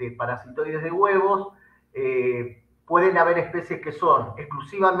grupo de parasitoides de huevos pueden haber especies que son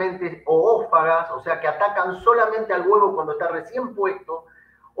exclusivamente oófagas, o sea, que atacan solamente al huevo cuando está recién puesto,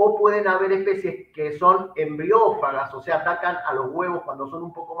 o pueden haber especies que son embriófagas, o sea, atacan a los huevos cuando son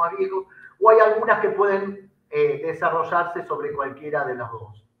un poco más viejos, o hay algunas que pueden desarrollarse sobre cualquiera de las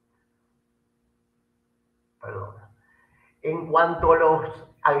dos. Perdón. En cuanto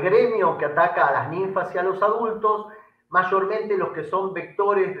al gremio que ataca a las ninfas y a los adultos, mayormente los que son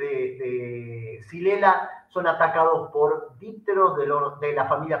vectores de Xylella son atacados por dípteros de la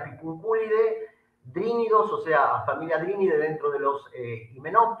familia Picunculidae, drínidos, o sea, familia drínide dentro de los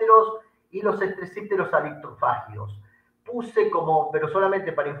himenópteros, y los estresípteros alictofágidos. Puse pero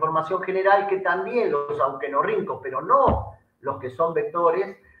solamente para información general, que también los auquenorrincos, pero no los que son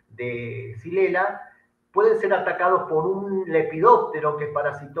vectores de Xylella, pueden ser atacados por un lepidóptero que es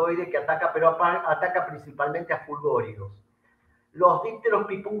parasitoide, que ataca, pero ataca principalmente a fulgóridos. Los dípteros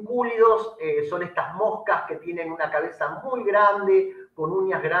pipuncúlidos son estas moscas que tienen una cabeza muy grande, con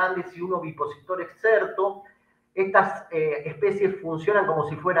uñas grandes y un ovipositor exerto. Estas especies funcionan como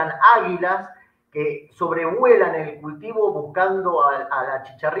si fueran águilas que sobrevuelan el cultivo buscando a la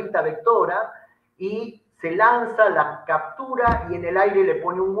chicharrita vectora, y se lanza, la captura y en el aire le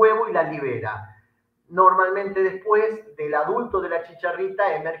pone un huevo y la libera. Normalmente después del adulto de la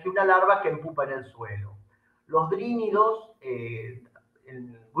chicharrita emerge una larva que empupa en el suelo. Los drínidos, el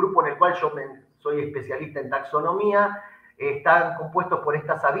grupo en el cual yo soy especialista en taxonomía, están compuestos por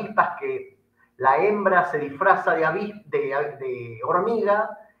estas avispas que la hembra se disfraza de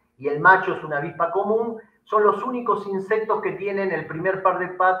hormiga y el macho es una avispa común. Son los únicos insectos que tienen el primer par de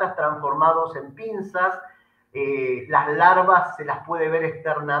patas transformados en pinzas. Las larvas se las puede ver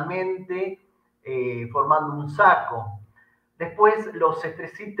externamente formando un saco. Después los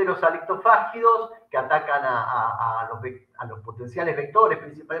estresípteros alictofágidos que atacan a los potenciales vectores,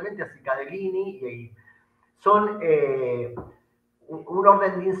 principalmente a Cicadelini, y son un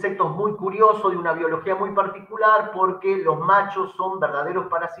orden de insectos muy curioso, de una biología muy particular, porque los machos son verdaderos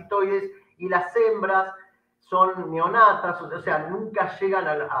parasitoides y las hembras son neonatas, o sea, nunca llegan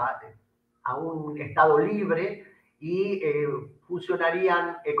a un estado libre y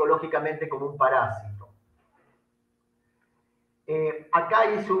funcionarían ecológicamente como un parásito.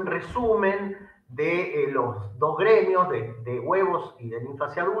 Acá hice un resumen de los dos gremios de huevos y de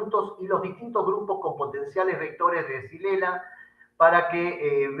ninfas y adultos y los distintos grupos con potenciales vectores de Xylella para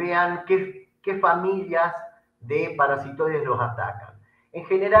que vean qué familias de parasitoides los atacan. En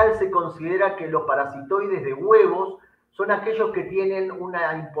general se considera que los parasitoides de huevos son aquellos que tienen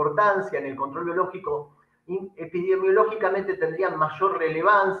una importancia en el control biológico, epidemiológicamente tendrían mayor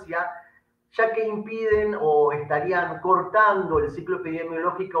relevancia, ya que impiden o estarían cortando el ciclo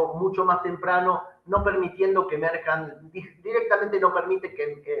epidemiológico mucho más temprano, no permitiendo que emerjan, directamente no permite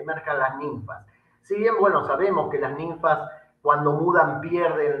que emerjan las ninfas. Si bien, bueno, sabemos que las ninfas cuando mudan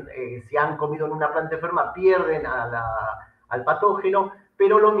pierden, si han comido en una planta enferma, pierden al patógeno,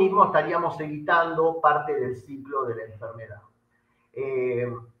 pero lo mismo estaríamos evitando parte del ciclo de la enfermedad.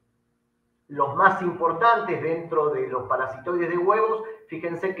 Los más importantes dentro de los parasitoides de huevos,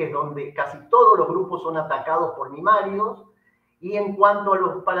 fíjense que es donde casi todos los grupos son atacados por mimarios, y en cuanto a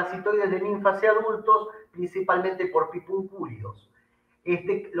los parasitoides de ninfas y adultos, principalmente por pipuncúlidos.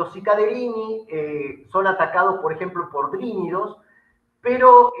 Los Cicadelini son atacados, por ejemplo, por drínidos,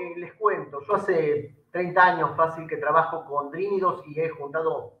 pero les cuento, yo hace 30 años fácil que trabajo con drínidos y he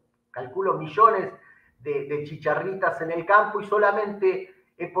juntado, calculo, millones de chicharritas en el campo y solamente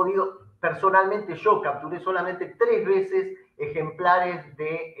he podido... Personalmente yo capturé solamente 3 veces ejemplares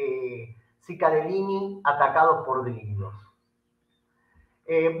de Cicadelini atacados por drínidos.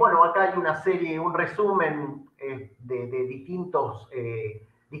 Bueno, acá hay una serie, un resumen de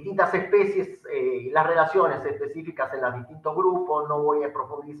distintas especies, las relaciones específicas en los distintos grupos, no voy a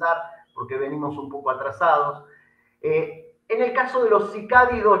profundizar porque venimos un poco atrasados. En el caso de los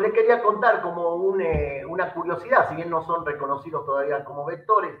cicádidos, les quería contar como una curiosidad, si bien no son reconocidos todavía como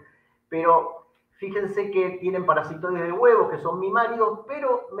vectores, pero fíjense que tienen parasitoides de huevos, que son mimarios,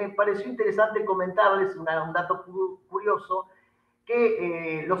 pero me pareció interesante comentarles un dato curioso,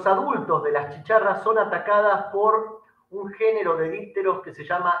 que los adultos de las chicharras son atacadas por un género de dípteros que se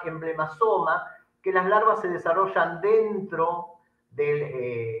llama emblemasoma, que las larvas se desarrollan dentro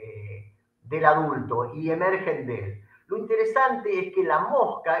del adulto y emergen de él. Lo interesante es que la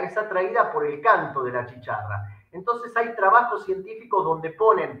mosca es atraída por el canto de la chicharra. Entonces hay trabajos científicos donde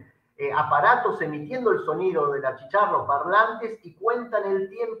ponen aparatos emitiendo el sonido de la chicharra o parlantes y cuentan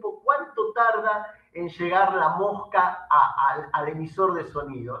el tiempo, cuánto tarda en llegar la mosca al emisor de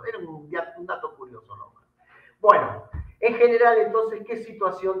sonido. Era un dato curioso, ¿no? Bueno, en general, entonces, ¿qué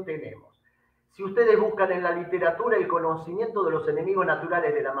situación tenemos? Si ustedes buscan en la literatura el conocimiento de los enemigos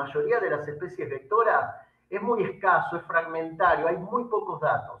naturales de la mayoría de las especies vectoras, es muy escaso, es fragmentario, hay muy pocos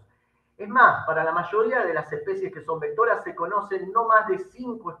datos. Es más, para la mayoría de las especies que son vectoras se conocen no más de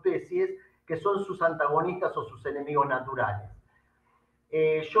 5 especies que son sus antagonistas o sus enemigos naturales.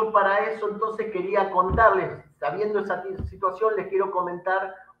 Yo para eso entonces quería contarles, sabiendo esa situación, les quiero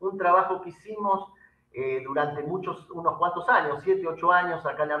comentar un trabajo que hicimos durante unos cuantos años, 7, 8 años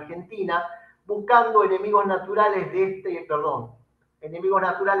acá en Argentina, buscando enemigos naturales de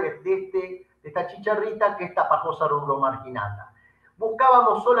esta chicharrita que es Tapajosa rubromarginata.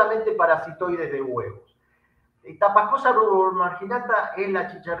 Buscábamos solamente parasitoides de huevos. Tapajosa rubromarginata es la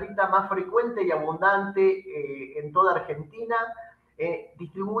chicharrita más frecuente y abundante en toda Argentina,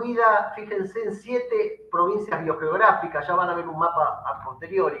 distribuida, fíjense, en 7 provincias biogeográficas, ya van a ver un mapa a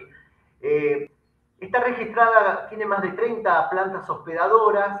posteriori. Está registrada, tiene más de 30 plantas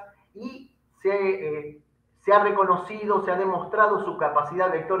hospedadoras y se ha reconocido, se ha demostrado su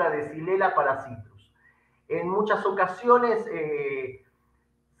capacidad vectora de Xylella para citrus. En muchas ocasiones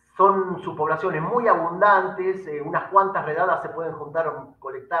son sus poblaciones muy abundantes, unas cuantas redadas se pueden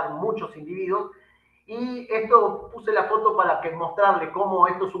colectar muchos individuos, y esto puse la foto para mostrarle cómo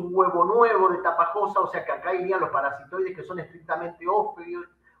esto es un huevo nuevo de Tapajosa, o sea que acá irían los parasitoides que son estrictamente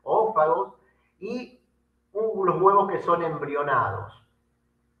ófagos, y los huevos que son embrionados.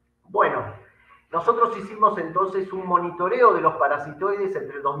 Bueno, Nosotros hicimos entonces un monitoreo de los parasitoides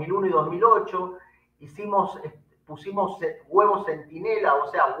entre 2001 y 2008, pusimos huevos centinela,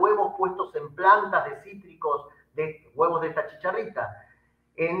 o sea, huevos puestos en plantas de cítricos, de huevos de esta chicharrita,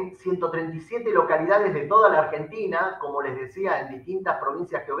 en 137 localidades de toda la Argentina, como les decía, en distintas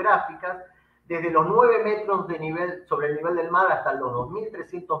provincias geográficas, desde los 9 metros de nivel, sobre el nivel del mar hasta los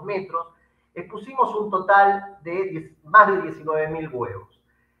 2.300 metros, expusimos un total de más de 19.000 huevos.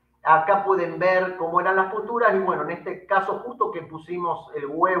 Acá pueden ver cómo eran las posturas y bueno, en este caso justo que pusimos el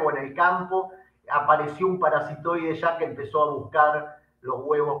huevo en el campo, apareció un parasitoide ya que empezó a buscar los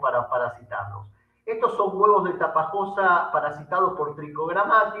huevos para parasitarlos. Estos son huevos de tapajosa parasitados por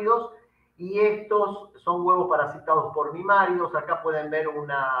tricogramátidos y estos son huevos parasitados por mimáridos. Acá pueden ver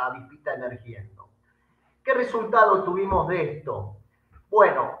una avispita emergiendo. ¿Qué resultado tuvimos de esto?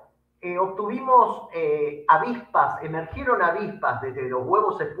 Bueno, obtuvimos avispas, emergieron avispas desde los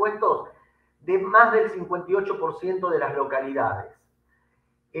huevos expuestos de más del 58% de las localidades.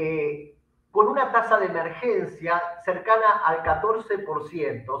 Con una tasa de emergencia cercana al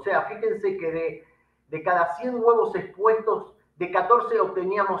 14%. O sea, fíjense que de cada 100 huevos expuestos, de 14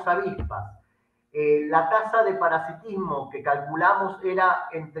 obteníamos avispas. La tasa de parasitismo que calculamos era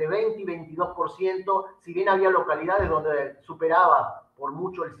entre 20 y 22%, si bien había localidades donde superaba por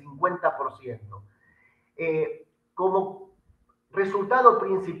mucho el 50%. Como resultado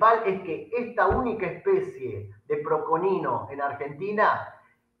principal es que esta única especie de proconino en Argentina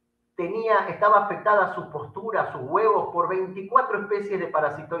estaba afectada su postura, sus huevos, por 24 especies de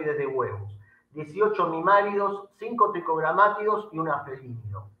parasitoides de huevos, 18 mimáridos, 5 tricogramátidos y un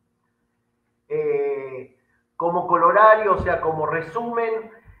afelínido. Como colorario, o sea, como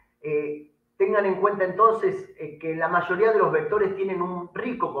resumen, tengan en cuenta entonces que la mayoría de los vectores tienen un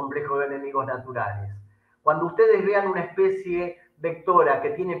rico complejo de enemigos naturales. Cuando ustedes vean una especie vectora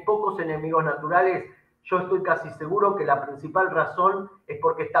que tiene pocos enemigos naturales, yo estoy casi seguro que la principal razón es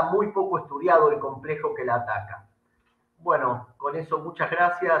porque está muy poco estudiado el complejo que la ataca. Bueno, con eso muchas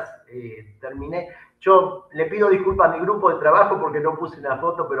gracias, terminé. Yo le pido disculpas a mi grupo de trabajo porque no puse una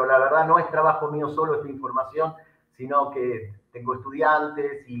foto, pero la verdad no es trabajo mío solo esta información, sino que tengo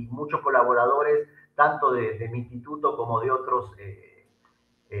estudiantes y muchos colaboradores, tanto de mi instituto como de otros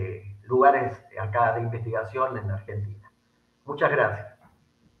lugares acá de investigación en Argentina. Muchas gracias.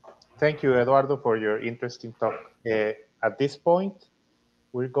 Thank you, Eduardo, for your interesting talk. At this point,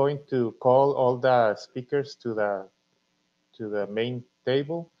 we're going to call all the speakers to the main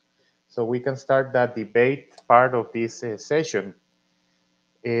table so we can start the debate part of this session.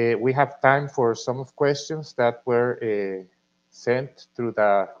 We have time for some questions that were sent through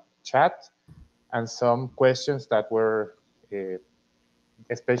the chat and some questions that were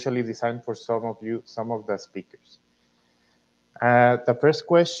especially designed for some of you, some of the speakers. The first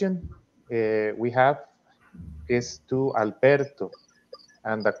question we have is to Alberto,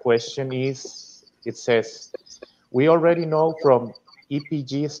 and the question is, it says, we already know from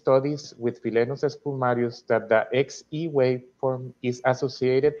EPG studies with Philenus espumarius that the XE waveform is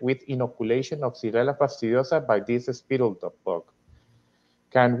associated with inoculation of Xylella fastidiosa by this spittle bug.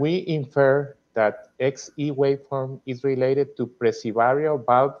 Can we infer that XE waveform is related to presbyarial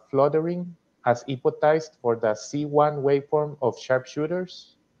valve fluttering as hypothesized for the C1 waveform of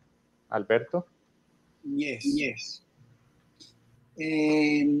sharpshooters? Alberto? Yes.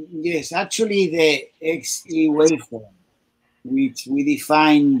 Yes, actually the XE waveform, which we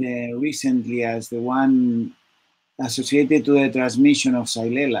defined recently as the one associated to the transmission of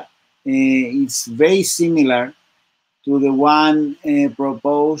Xylella, it's very similar to the one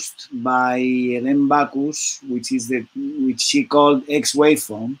proposed by Hélène Bacchus, which she called X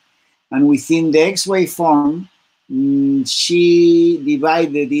waveform. And within the X waveform, she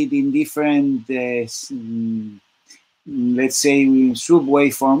divided it in different, let's say,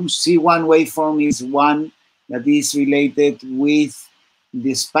 sub-waveforms. C1 waveform is one that is related with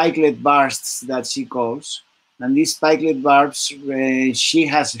the spikelet bursts that she calls. And these spikelet bursts, she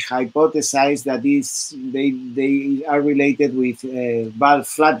has hypothesized that they are related with valve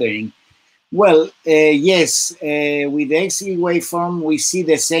fluttering. Well, yes, with the XE waveform, we see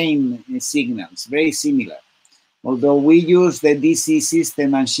the same signals, very similar. Although we use the DC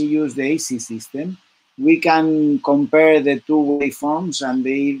system and she used the AC system, we can compare the two waveforms and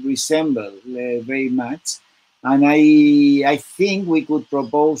they resemble very much. And I think we could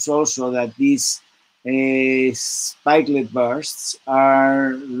propose also that these spikelet bursts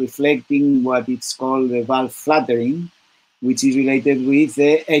are reflecting what it's called the valve fluttering, which is related with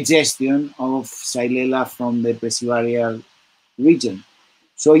the egestion of Xylella from the presbyarial region.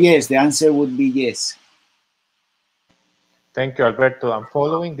 So yes, the answer would be yes. Thank you, Alberto. And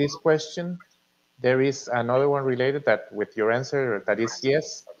following this question, there is another one related that with your answer that is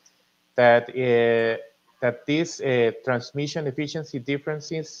yes, that that these transmission efficiency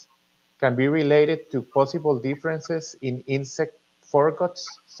differences can be related to possible differences in insect foreguts,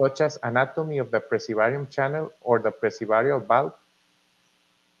 such as anatomy of the presbyarium channel or the presbyarial valve.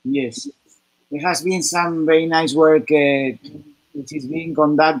 Yes, there has been some very nice work which is being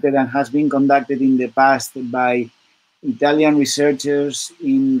conducted and has been conducted in the past by Italian researchers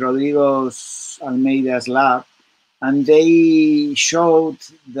in Rodrigo Almeida's lab, and they showed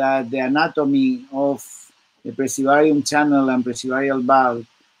that the anatomy of the presbyarium channel and presbyarial valve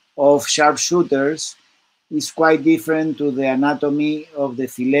of sharpshooters is quite different to the anatomy of the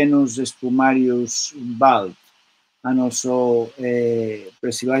Philenus spumarius valve and also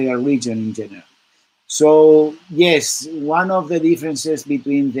presbyarial region in general. So yes, one of the differences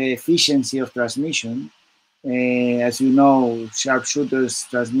between the efficiency of transmission, as you know, sharpshooters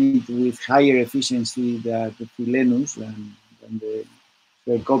transmit with higher efficiency than the Philenus and the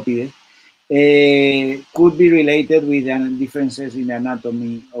Cercopidae, could be related with differences in the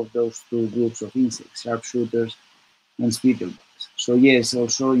anatomy of those two groups of insects, sharpshooters and spittlebugs. So yes,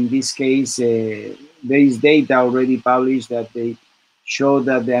 also in this case, there is data already published that they show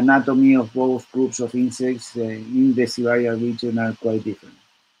that the anatomy of both groups of insects in the Siberia region are quite different.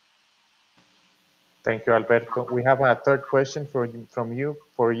 Thank you, Alberto. We have a third question from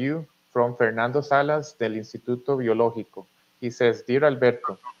Fernando Salas del Instituto Biológico. He says, Dear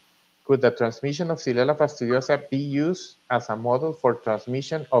Alberto, could the transmission of Xylella fastidiosa be used as a model for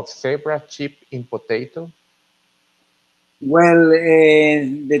transmission of zebra chip in potato? Well,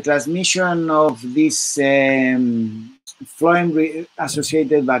 the transmission of this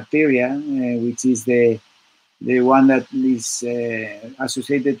phloem-associated bacteria, which is the one that is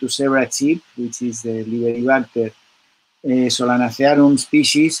associated to zebra chip, which is the Liberibacter solanacearum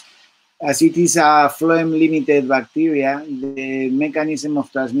species, as it is a phloem-limited bacteria, the mechanism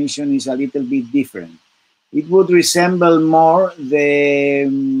of transmission is a little bit different. It would resemble more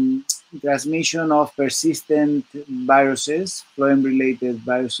the transmission of persistent viruses, phloem-related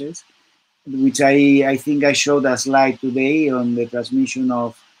viruses, which I think I showed a slide today on the transmission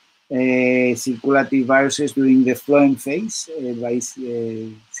of circulative viruses during the phloem phase by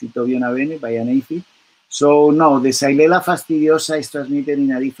Cytobiona bene, by an aphid. So no, the Xylella fastidiosa is transmitted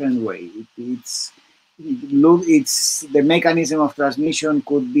in a different way. The mechanism of transmission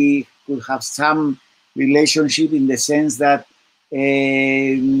could have some relationship in the sense that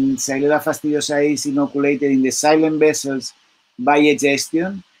Xylella fastidiosa is inoculated in the xylem vessels by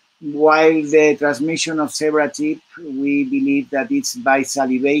egestion, while the transmission of zebra chip, we believe that it's by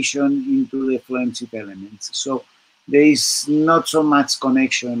salivation into the phloem chip elements. So there is not so much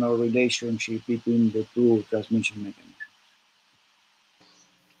connection or relationship between the two transmission mechanisms.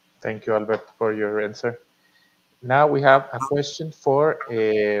 Thank you, Alberto, for your answer. Now we have a question for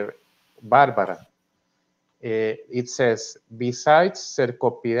Barbara. It says, besides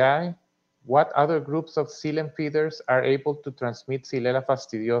Cercopidae, what other groups of xylem feeders are able to transmit Xylella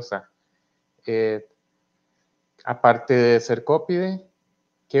fastidiosa? Aparte de Cercopidae,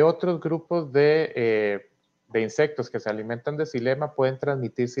 ¿qué otros grupos de insectos que se alimentan de xilema pueden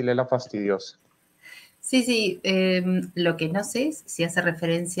transmitir Xylella fastidiosa? Sí, lo que no sé es si hace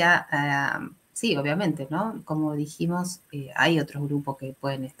referencia a... Sí, obviamente, ¿no? Como dijimos, hay otros grupos que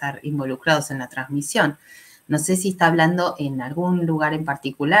pueden estar involucrados en la transmisión. No sé si está hablando en algún lugar en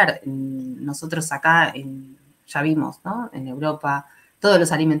particular. Nosotros acá, ya vimos, ¿no? En Europa, todos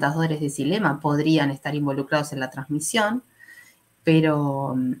los alimentadores de xilema podrían estar involucrados en la transmisión,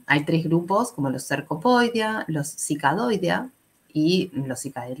 pero hay tres grupos, como los Cercopoidea, los Cicadoidea y los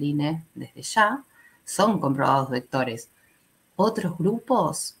Cicadeline, desde ya, son comprobados vectores. Otros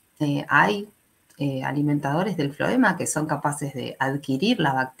grupos, hay alimentadores del floema que son capaces de adquirir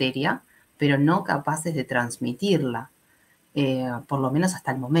la bacteria, pero no capaces de transmitirla, por lo menos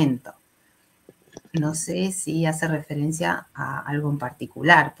hasta el momento. No sé si hace referencia a algo en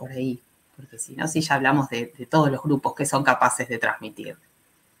particular por ahí, porque si no, sí ya hablamos de todos los grupos que son capaces de transmitir.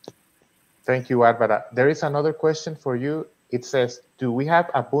 Thank you, Barbara. There is another question for you. It says, do we have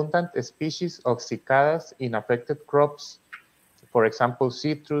abundant species of cicadas in affected crops, for example,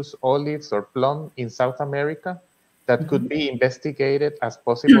 citrus, olives, or plum in South America, that could be investigated as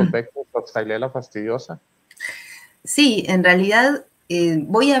possible vectors of Xylella fastidiosa? Sí, en realidad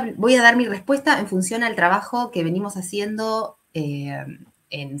voy a dar mi respuesta en función al trabajo que venimos haciendo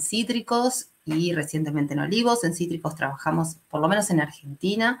en cítricos y recientemente en olivos. En cítricos trabajamos, por lo menos en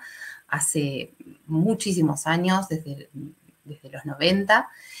Argentina, hace muchísimos años, desde los 90,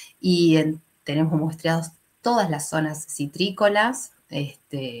 y tenemos muestreados todas las zonas citrícolas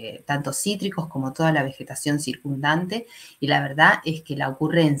tanto cítricos como toda la vegetación circundante, y la verdad es que la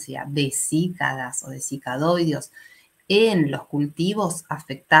ocurrencia de cícadas o de cicadoides en los cultivos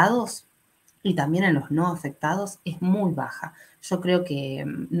afectados y también en los no afectados es muy baja. Yo creo que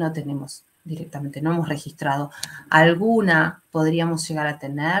no tenemos directamente, no hemos registrado. Alguna podríamos llegar a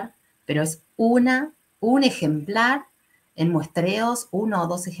tener, pero es un ejemplar en muestreos, 1 o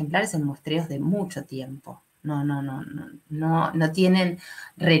 2 ejemplares en muestreos de mucho tiempo. No tienen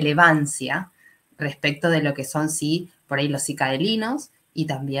relevancia respecto de lo que son, sí, por ahí los cicadelinos y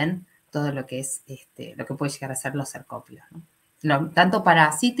también todo lo que es lo que puede llegar a ser los cercópidos, ¿no? Tanto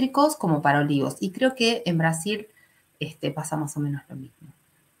para cítricos como para olivos. Y creo que en Brasil pasa más o menos lo mismo.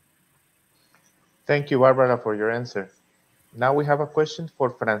 Thank you, Barbara, for your answer. Now we have a question for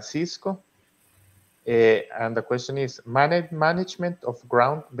Francisco. And the question is, management of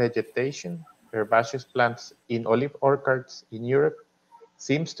ground vegetation, herbaceous plants in olive orchards in Europe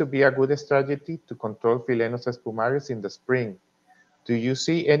seems to be a good strategy to control Phylloenus spumarius in the spring. Do you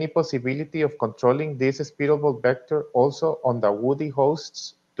see any possibility of controlling this spirable vector also on the woody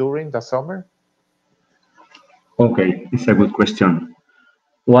hosts during the summer? Okay, it's a good question.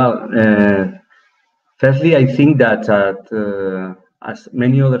 Well, firstly, I think that as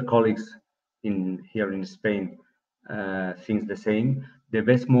many other colleagues here in Spain think the same, the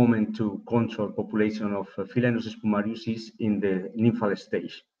best moment to control population of Phylloenus spumarius is in the nymphal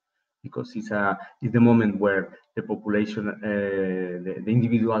stage, because it's the moment where the population, the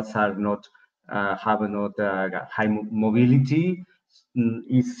individuals are not have not high mobility.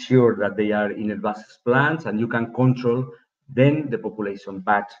 It's sure that they are in herbaceous plants, and you can control then the population.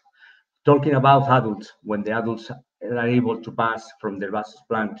 But talking about adults, when the adults are able to pass from the herbaceous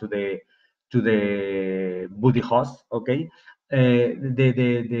plant to the woody host, okay,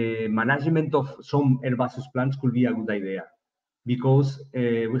 the management of some herbaceous plants could be a good idea, because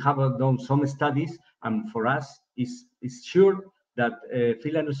we have done some studies, and for us, it's sure that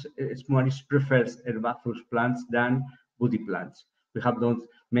Phylloenus spumarius prefers herbaceous plants than woody plants. We have done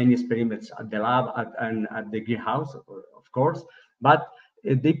many experiments at the lab and at the greenhouse, of course, but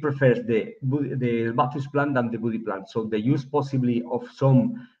they prefer the herbaceous plant than the woody plant. So the use possibly of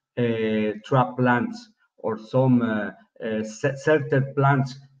some trap plants or some certain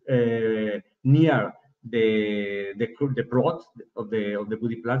plants near the plot of the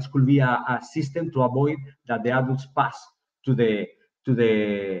woody plants could be a system to avoid that the adults pass to the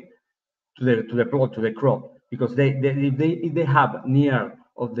plot, to the crop, because if they have near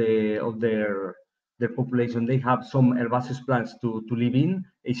of their population, they have some herbaceous plants to live in,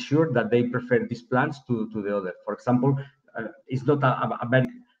 it's sure that they prefer these plants to the other. For example, it's not a very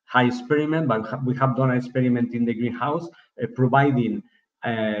high experiment, but we have done an experiment in the greenhouse providing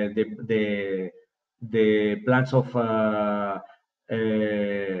the plants of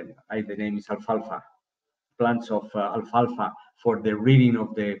the name is alfalfa, plants of alfalfa for the reading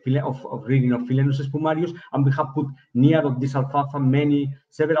of reading of Phylloenus spumarius, and we have put near of this alfalfa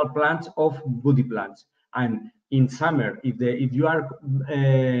several plants of woody plants. And in summer, if you are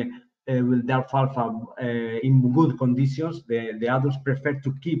with the alfalfa in good conditions, the adults prefer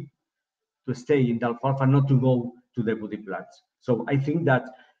to stay in the alfalfa, not to go to the woody plants. So I think that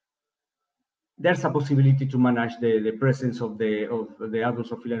there's a possibility to manage the presence of the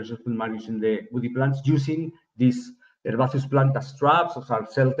adults of Phylloenus spumarius in the woody plants using this herbaceous plant as traps or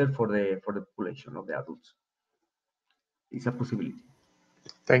as shelter for the population of the adults. It's a possibility.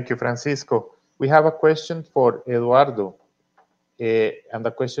 Thank you, Francisco. We have a question for Eduardo. And the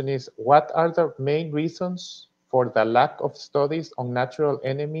question is, what are the main reasons for the lack of studies on natural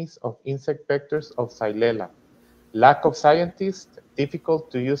enemies of insect vectors of Xylella? Lack of scientists,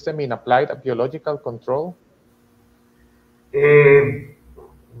 difficult to use them in applied biological control?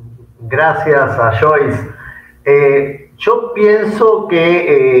 Gracias a Joyce. Yo pienso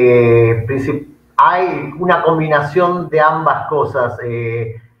que hay una combinación de ambas cosas.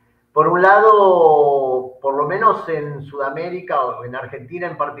 Por un lado, por lo menos en Sudamérica o en Argentina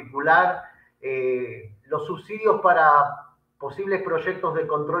en particular, los subsidios para posibles proyectos de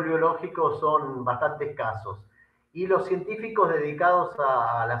control biológico son bastante escasos. Y los científicos dedicados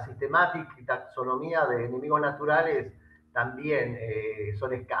a la sistemática y taxonomía de enemigos naturales también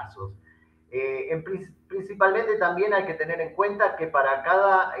son escasos. Principalmente también hay que tener en cuenta que para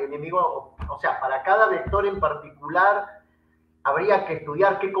cada enemigo, o sea, para cada vector en particular, habría que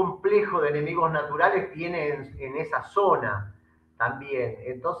estudiar qué complejo de enemigos naturales tiene en esa zona también.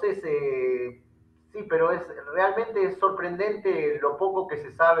 Entonces, sí, pero realmente es sorprendente lo poco que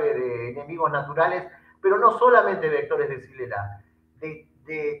se sabe de enemigos naturales, pero no solamente vectores de Xylella,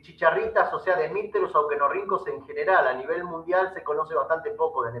 de chicharritas, o sea, de místeros auquenorrincos en general. A nivel mundial se conoce bastante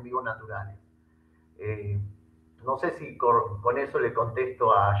poco de enemigos naturales. No sé si con eso le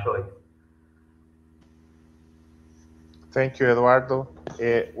contesto a Joyce. Thank you, Eduardo.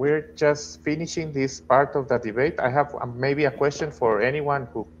 We're just finishing this part of the debate. I have maybe a question for anyone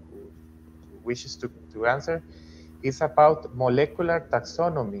who wishes to answer. It's about molecular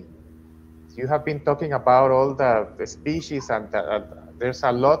taxonomy. You have been talking about all the species, and there's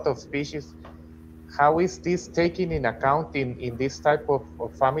a lot of species. How is this taken in account in this type of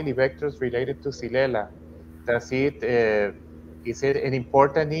family vectors related to Xylella? Does it, is it an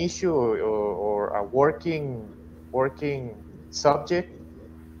important issue or a working subject,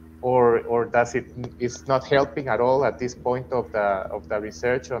 or does it's not helping at all at this point of the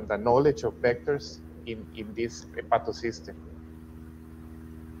research on the knowledge of vectors in this pathosystem?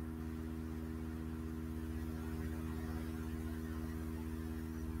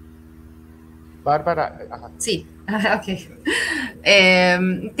 Bárbara. Sí, ok.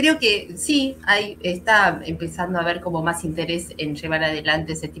 Creo que sí, está empezando a haber como más interés en llevar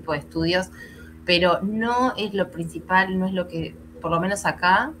adelante ese tipo de estudios, pero no es lo principal, no es lo que, por lo menos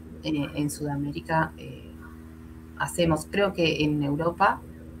acá, en Sudamérica, hacemos. Creo que en Europa,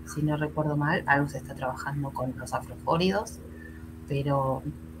 si no recuerdo mal, algo se está trabajando con los afrofóridos, pero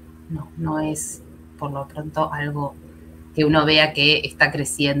no es, por lo pronto, algo que uno vea que está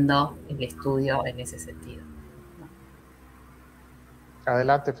creciendo el estudio en ese sentido.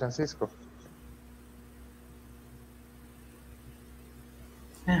 Adelante, Francisco.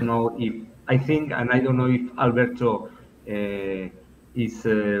 I think, and I don't know if Alberto is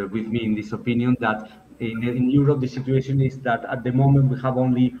with me in this opinion, that in Europe the situation is that at the moment we have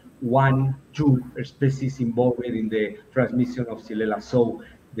only 2 species involved in the transmission of Xylella. So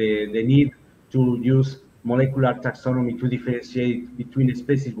the need to use molecular taxonomy to differentiate between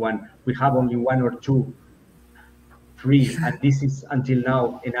species when we have only 1 or 2, 3, and this is until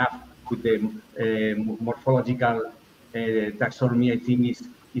now enough with the morphological taxonomy. I think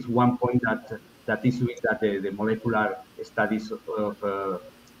is one point that is with that the molecular studies of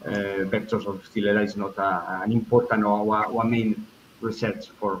vectors of Xylella is not an important or main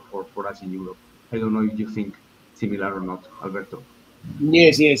research for us in Europe. I don't know if you think similar or not, Alberto.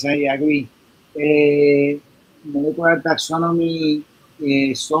 Yes, I agree. Molecular taxonomy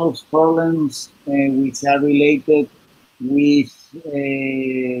solves problems which are related with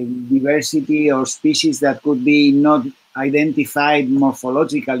diversity or species that could be not identified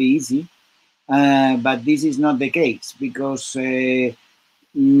morphologically easy, but this is not the case because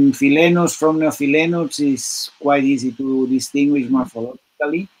Philenus from Neophilenus is quite easy to distinguish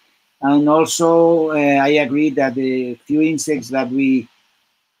morphologically. And also, I agree that the few insects that we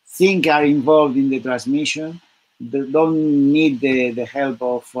think are involved in the transmission don't need the help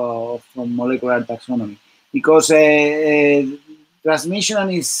of molecular taxonomy, because transmission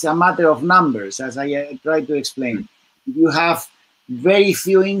is a matter of numbers, as I tried to explain. You have very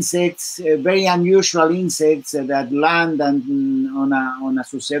few insects, very unusual insects that land on a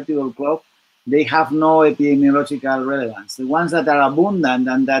susceptible crop. They have no epidemiological relevance. The ones that are abundant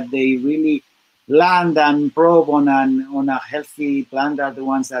and that they really land and probe on a healthy plant are the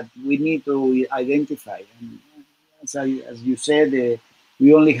ones that we need to identify. And as you said,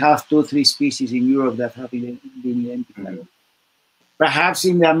 we only have 2-3 species in Europe that have been identified. Mm-hmm. Perhaps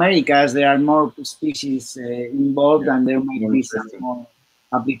in the Americas there are more species involved, and there might be some more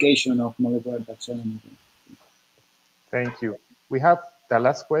application of molecular taxonomy. Thank you. We have the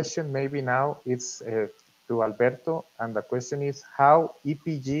last question. Maybe now it's to Alberto, and the question is how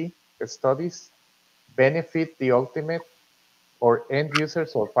EPG studies benefit the ultimate or end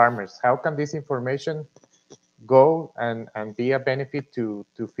users or farmers. How can this information go and be a benefit to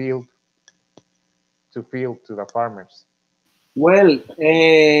the farmers? Well,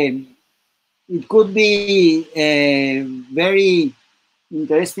 it could be very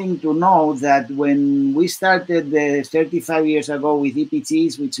interesting to know that when we started 35 years ago with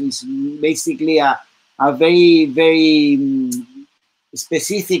EPGs, which is basically a very, very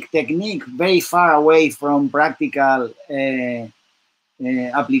specific technique, very far away from practical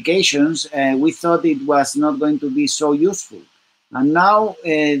applications, we thought it was not going to be so useful. And now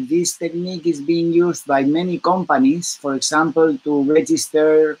this technique is being used by many companies, for example, to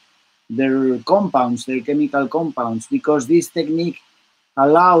register their compounds, their chemical compounds, because this technique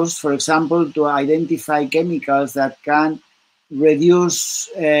allows, for example, to identify chemicals that can reduce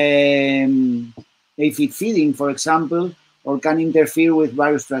aphid feeding, for example, or can interfere with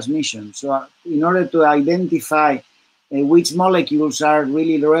virus transmission. So in order to identify which molecules are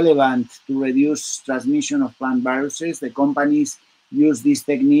really relevant to reduce transmission of plant viruses, the companies use these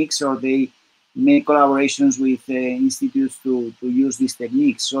techniques, or they make collaborations with institutes to use these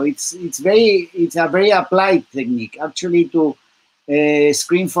techniques. So it's a very applied technique, actually, to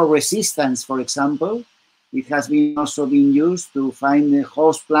screen for resistance, for example. It has been also been used to find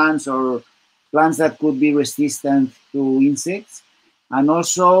host plants or plants that could be resistant to insects. And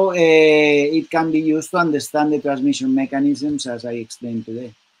also it can be used to understand the transmission mechanisms, as I explained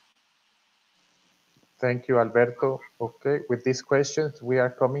today. Thank you, Alberto. Okay, with these questions, we are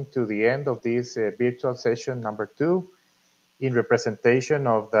coming to the end of this virtual session number 2. In representation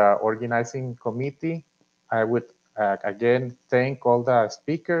of the organizing committee, I would again thank all the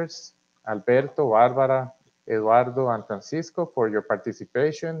speakers, Alberto, Barbara, Eduardo, and Francisco, for your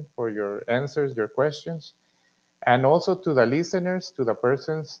participation, for your answers, your questions, and also to the listeners, to the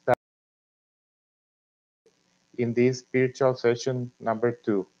persons that in this virtual session number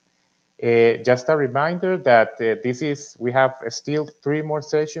 2. Just a reminder that we have still 3 more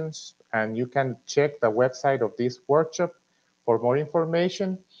sessions, and you can check the website of this workshop for more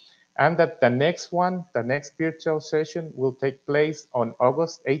information, and that the next virtual session will take place on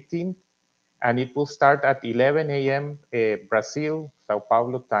August 18th, and it will start at 11 a.m. Brazil, Sao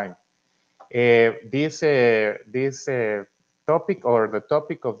Paulo time. This topic, or the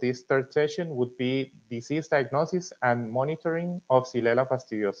topic of this 3rd session, would be disease diagnosis and monitoring of Xylella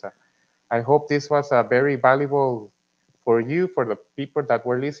fastidiosa. I hope this was very valuable for you, for the people that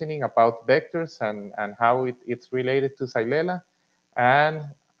were listening, about vectors and how it's related to Xylella. And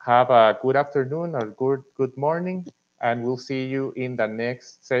have a good afternoon or good morning, and we'll see you in the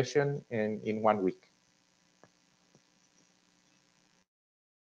next session in 1 week.